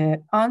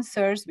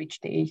answers which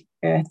they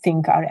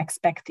think are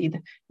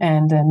expected,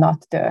 and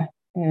not the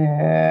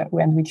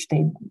when which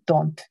they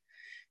don't,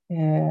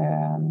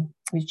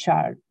 which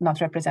are not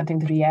representing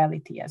the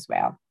reality as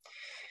well.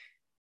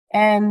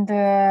 And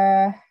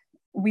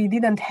we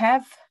didn't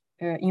have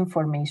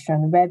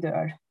information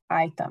whether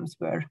items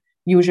were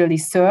usually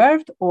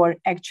served or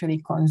actually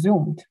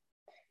consumed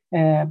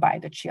by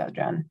the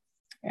children,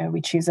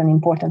 which is an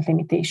important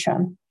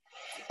limitation.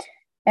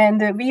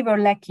 And we were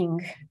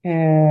lacking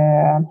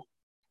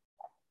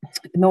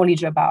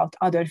knowledge about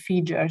other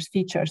features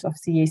of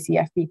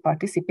CACFP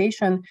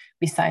participation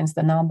besides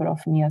the number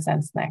of meals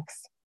and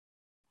snacks.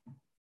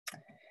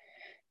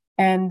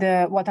 And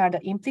what are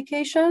the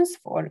implications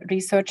for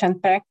research and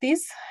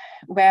practice?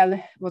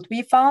 Well, what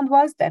we found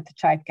was that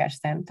childcare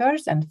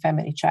centers and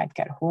family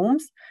childcare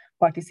homes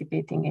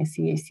participating in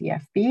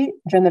CACFP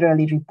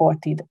generally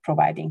reported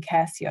providing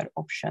healthier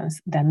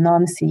options than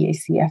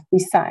non-CACFP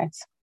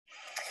sites.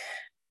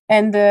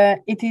 And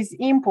it is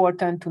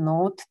important to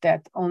note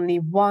that only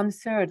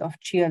 1/3 of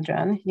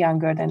children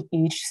younger than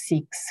age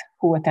 6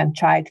 who attend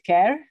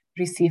childcare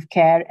receive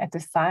care at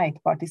a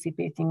site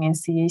participating in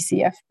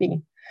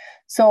CACFP.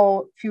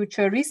 So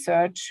future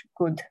research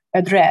could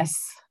address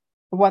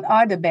what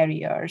are the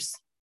barriers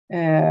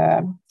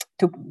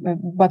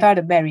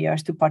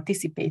to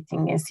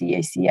participating in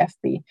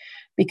CACFP,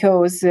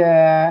 because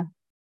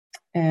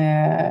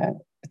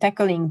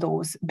tackling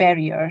those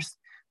barriers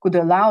could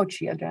allow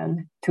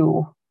children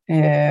to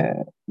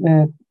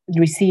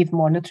receive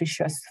more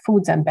nutritious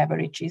foods and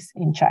beverages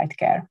in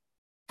childcare.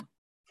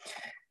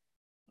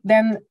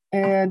 Then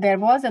there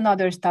was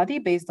another study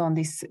based on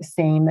this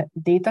same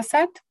data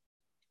set,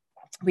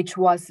 which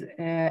was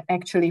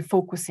actually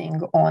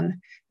focusing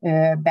on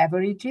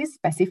beverages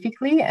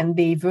specifically, and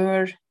they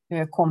were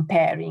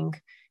comparing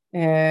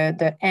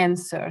the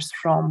answers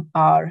from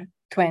our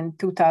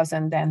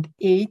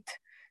 2008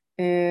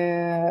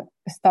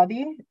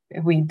 study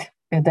with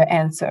the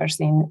answers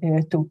in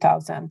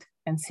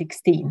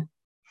 2016.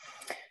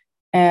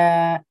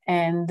 I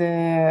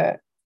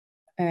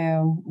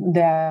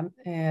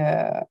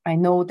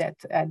know that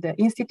at the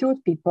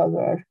Institute, people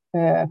were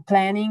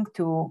planning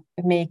to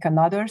make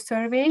another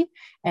survey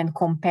and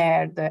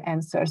compare the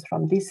answers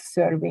from this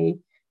survey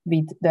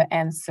with the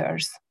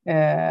answers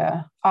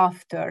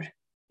after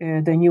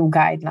the new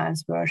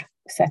guidelines were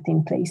set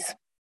in place.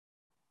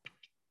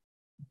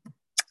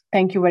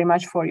 Thank you very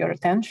much for your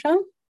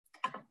attention.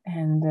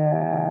 And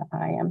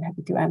I am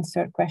happy to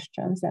answer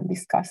questions and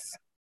discuss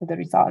the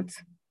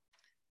results.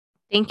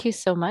 Thank you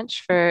so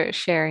much for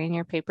sharing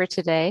your paper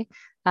today.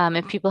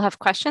 If people have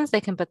questions,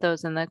 they can put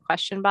those in the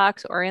question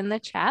box or in the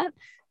chat.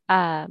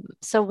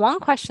 So one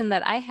question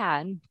that I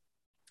had,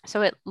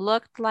 so it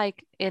looked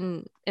like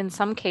in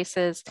some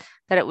cases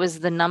that it was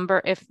the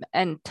number,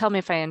 and tell me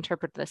if I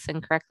interpret this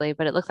incorrectly,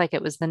 but it looked like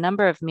it was the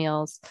number of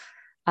meals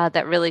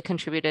that really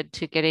contributed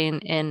to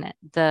getting in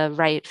the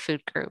right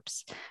food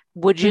groups.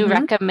 Would you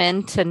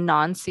recommend to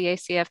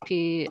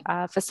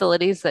non-CACFP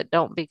facilities that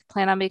don't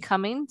plan on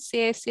becoming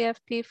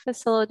CACFP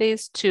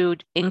facilities to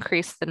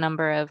increase the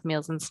number of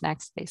meals and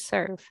snacks they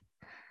serve?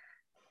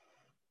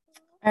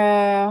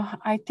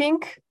 I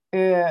think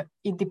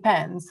it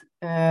depends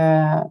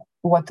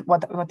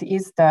what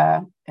is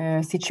the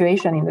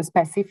situation in the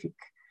specific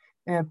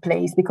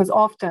place, because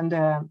often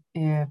the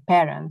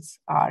parents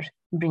are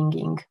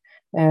bringing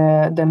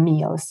the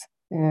meals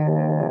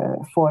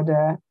for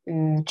the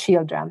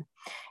children.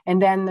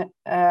 And then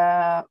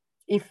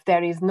if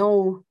there is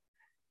no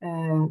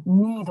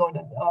need, or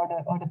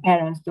the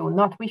parents do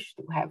not wish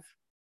to have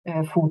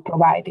food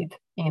provided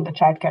in the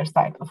childcare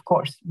site, of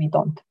course, we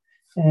don't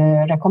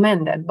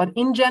recommend it. But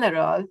in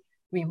general,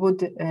 we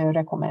would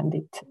recommend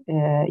it,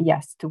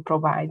 yes, to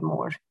provide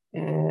more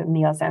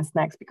meals and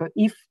snacks, because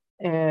if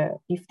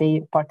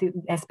they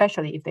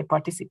especially if they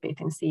participate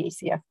in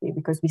CACFP,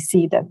 because we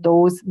see that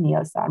those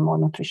meals are more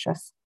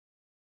nutritious.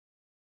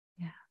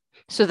 Yeah.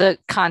 So the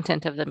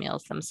content of the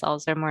meals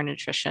themselves are more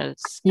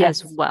nutritious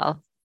as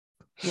well.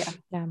 Yeah.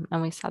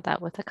 And we saw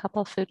that with a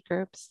couple of food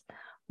groups.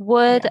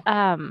 Would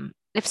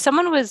if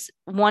someone was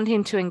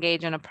wanting to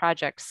engage in a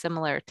project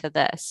similar to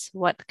this,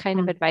 what kind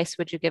of advice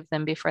would you give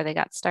them before they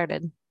got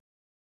started?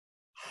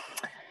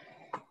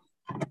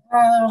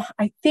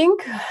 I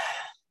think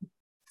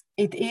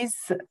it is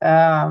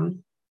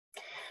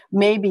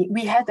maybe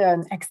we had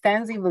an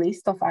extensive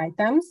list of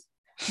items,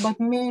 but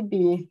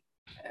maybe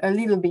a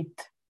little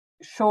bit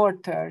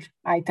shorter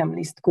item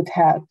list could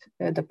help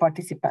the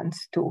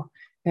participants to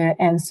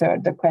answer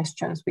the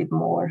questions with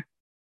more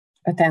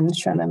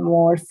attention and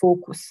more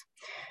focus.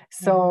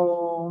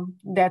 So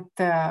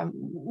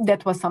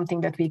that was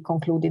something that we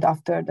concluded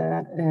after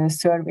the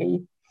survey.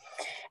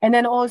 And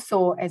then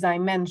also, as I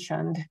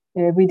mentioned,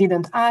 we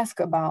didn't ask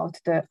about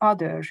the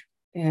other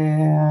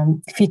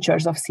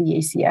features of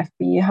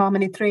CACFP, how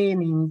many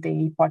training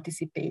they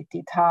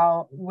participated,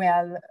 how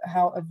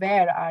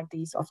aware are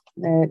these of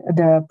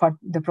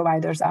the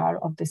providers are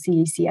of the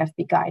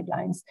CACFP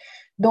guidelines.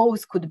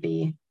 Those could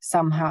be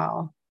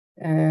somehow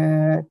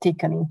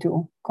taken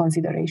into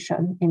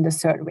consideration in the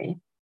survey.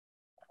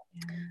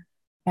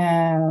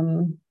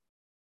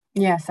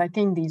 Yes, I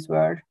think these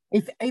were,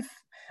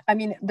 I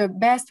mean, the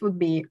best would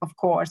be, of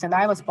course, and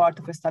I was part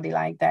of a study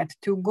like that,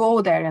 to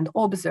go there and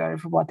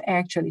observe what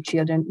actually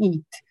children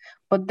eat.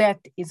 But that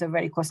is a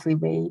very costly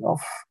way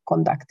of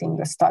conducting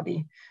the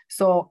study.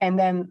 So, and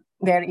then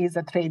there is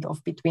a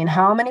trade-off between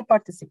how many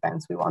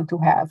participants we want to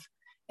have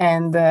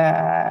and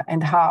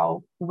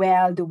how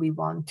well do we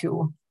want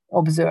to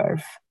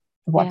observe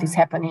what is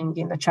happening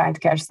in the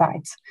childcare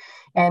sites.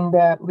 And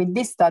with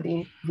this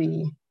study,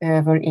 we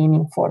were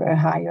aiming for a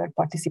higher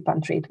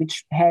participant rate,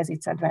 which has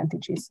its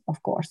advantages,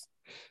 of course.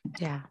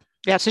 Yeah.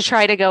 To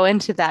try to go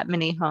into that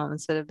many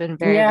homes would have been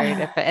very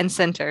difficult, and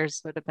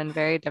centers would have been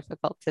very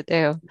difficult to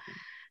do.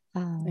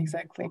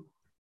 Exactly.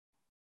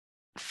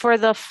 For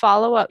the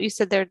follow-up, you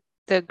said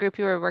the group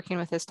you were working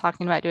with is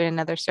talking about doing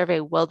another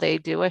survey. Will they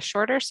do a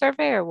shorter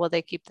survey, or will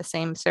they keep the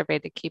same survey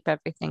to keep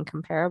everything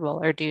comparable,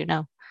 or do you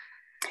know?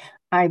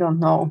 I don't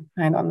know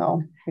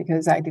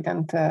because I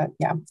didn't.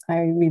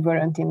 We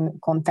weren't in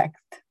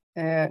contact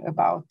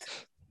about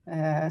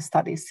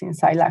studies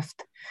since I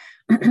left.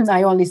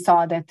 I only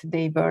saw that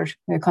they were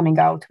coming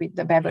out with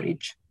the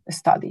beverage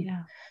study.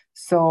 Yeah.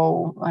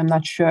 So I'm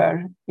not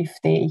sure if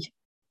they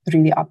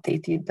really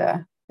updated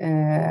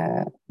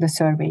the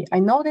survey.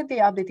 I know that they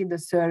updated the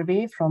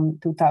survey from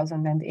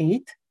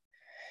 2008.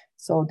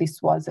 So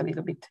this was a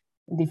little bit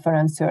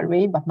different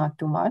survey, but not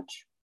too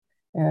much.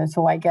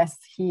 So I guess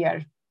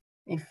here,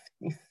 if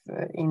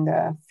in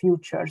the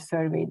future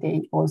survey,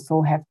 they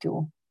also have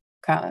to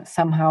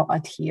somehow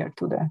adhere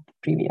to the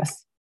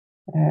previous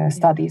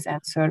studies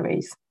and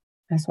surveys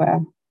as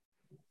well.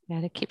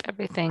 Yeah, to keep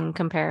everything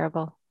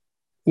comparable.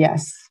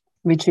 Yes,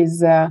 which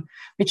is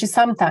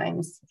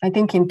sometimes, I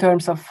think, in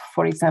terms of,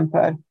 for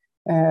example,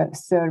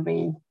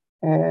 survey,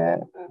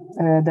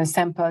 the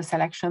sample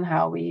selection,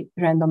 how we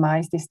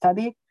randomized the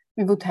study,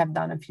 we would have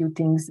done a few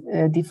things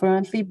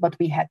differently, but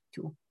we had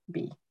to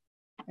be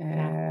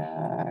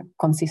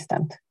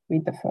consistent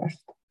with the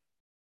first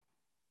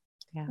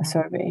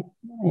survey,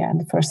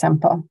 the first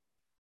sample.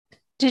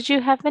 Did you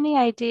have any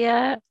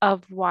idea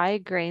of why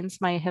grains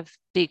might have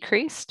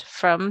decreased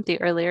from the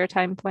earlier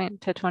time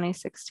point to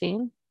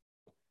 2016?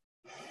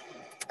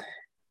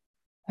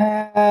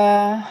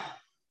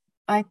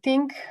 I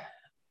think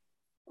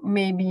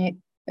maybe,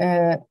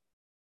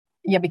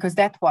 because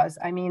that was,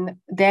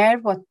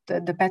 what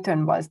the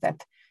pattern was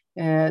that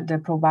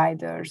the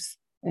providers,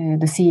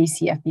 the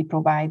CACFP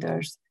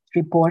providers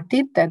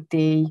reported that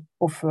they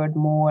offered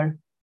more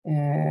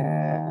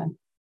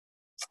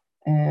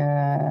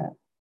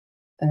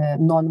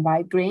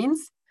non-white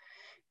grains,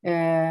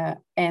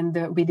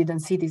 and we didn't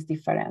see this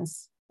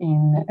difference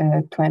in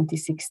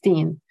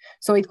 2016.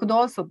 So it could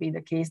also be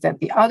the case that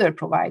the other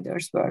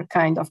providers were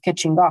kind of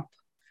catching up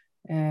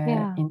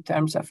in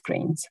terms of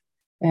grains,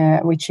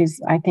 which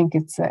is, I think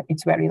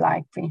it's very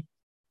likely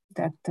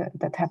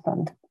that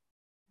happened.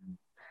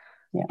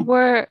 Yeah.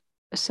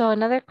 So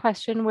another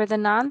question, were the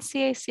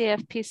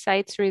non-CACFP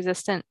sites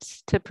resistant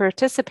to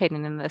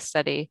participating in this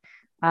study?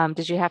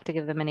 Did you have to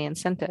give them any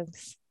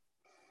incentives?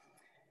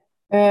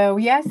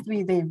 Yes,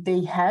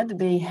 they had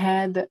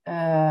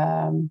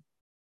a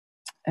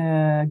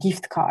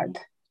gift card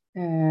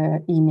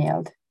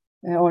emailed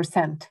or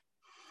sent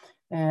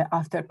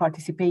after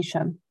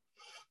participation.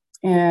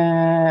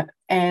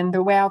 And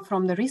well,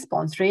 from the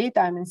response rate,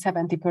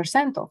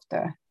 70% of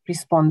the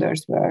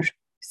responders were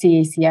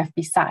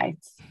CACFP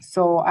sites.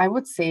 So I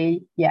would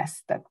say,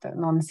 yes, that the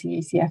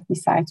non-CACFP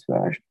sites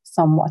were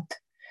somewhat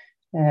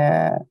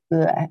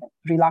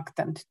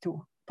reluctant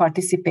to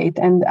participate.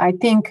 And I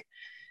think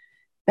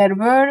there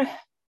were,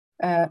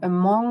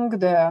 among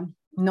the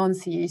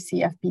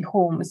non-CACFP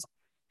homes,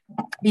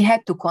 we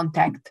had to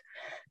contact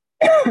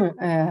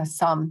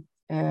some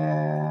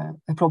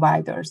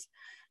providers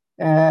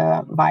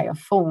via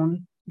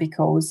phone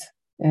because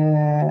we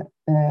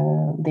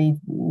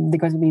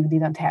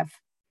didn't have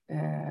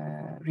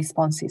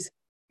responses.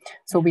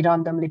 So we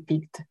randomly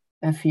picked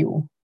a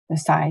few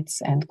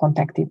sites and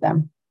contacted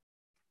them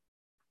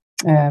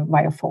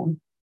via phone.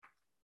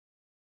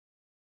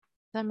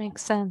 That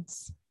makes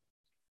sense.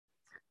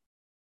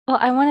 Well,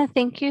 I want to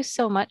thank you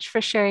so much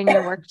for sharing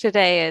your work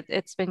today.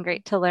 It's been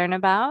great to learn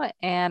about.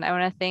 And I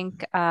want to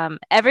thank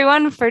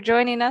everyone for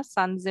joining us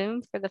on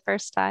Zoom for the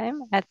first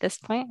time. At this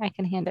point, I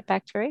can hand it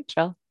back to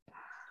Rachel.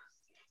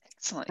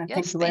 Excellent. Yes,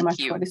 thank you very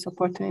much for this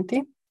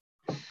opportunity.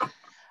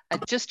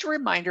 Just a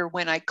reminder,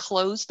 when I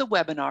close the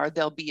webinar,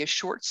 there'll be a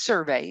short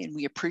survey, and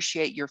we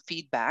appreciate your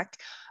feedback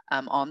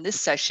on this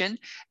session.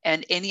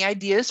 And any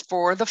ideas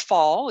for the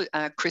fall,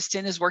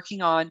 Kristen is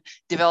working on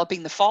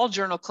developing the Fall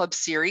Journal Club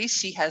series.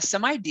 She has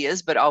some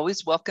ideas, but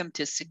always welcome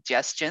to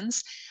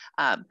suggestions.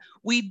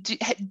 We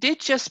did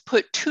just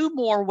put 2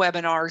 more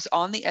webinars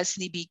on the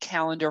SNEB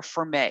calendar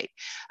for May.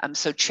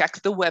 So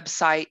check the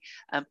website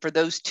for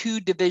those 2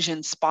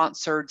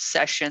 division-sponsored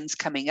sessions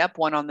coming up,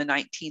 one on the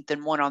 19th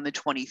and one on the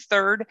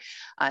 23rd.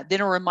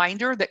 Then a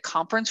reminder that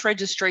conference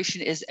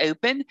registration is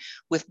open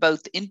with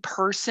both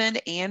in-person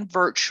and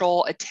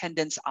virtual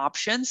attendance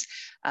options.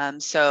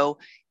 So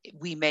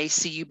we may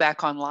see you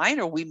back online,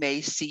 or we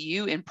may see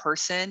you in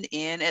person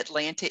in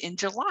Atlanta in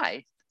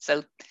July.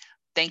 So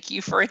thank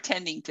you for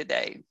attending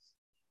today.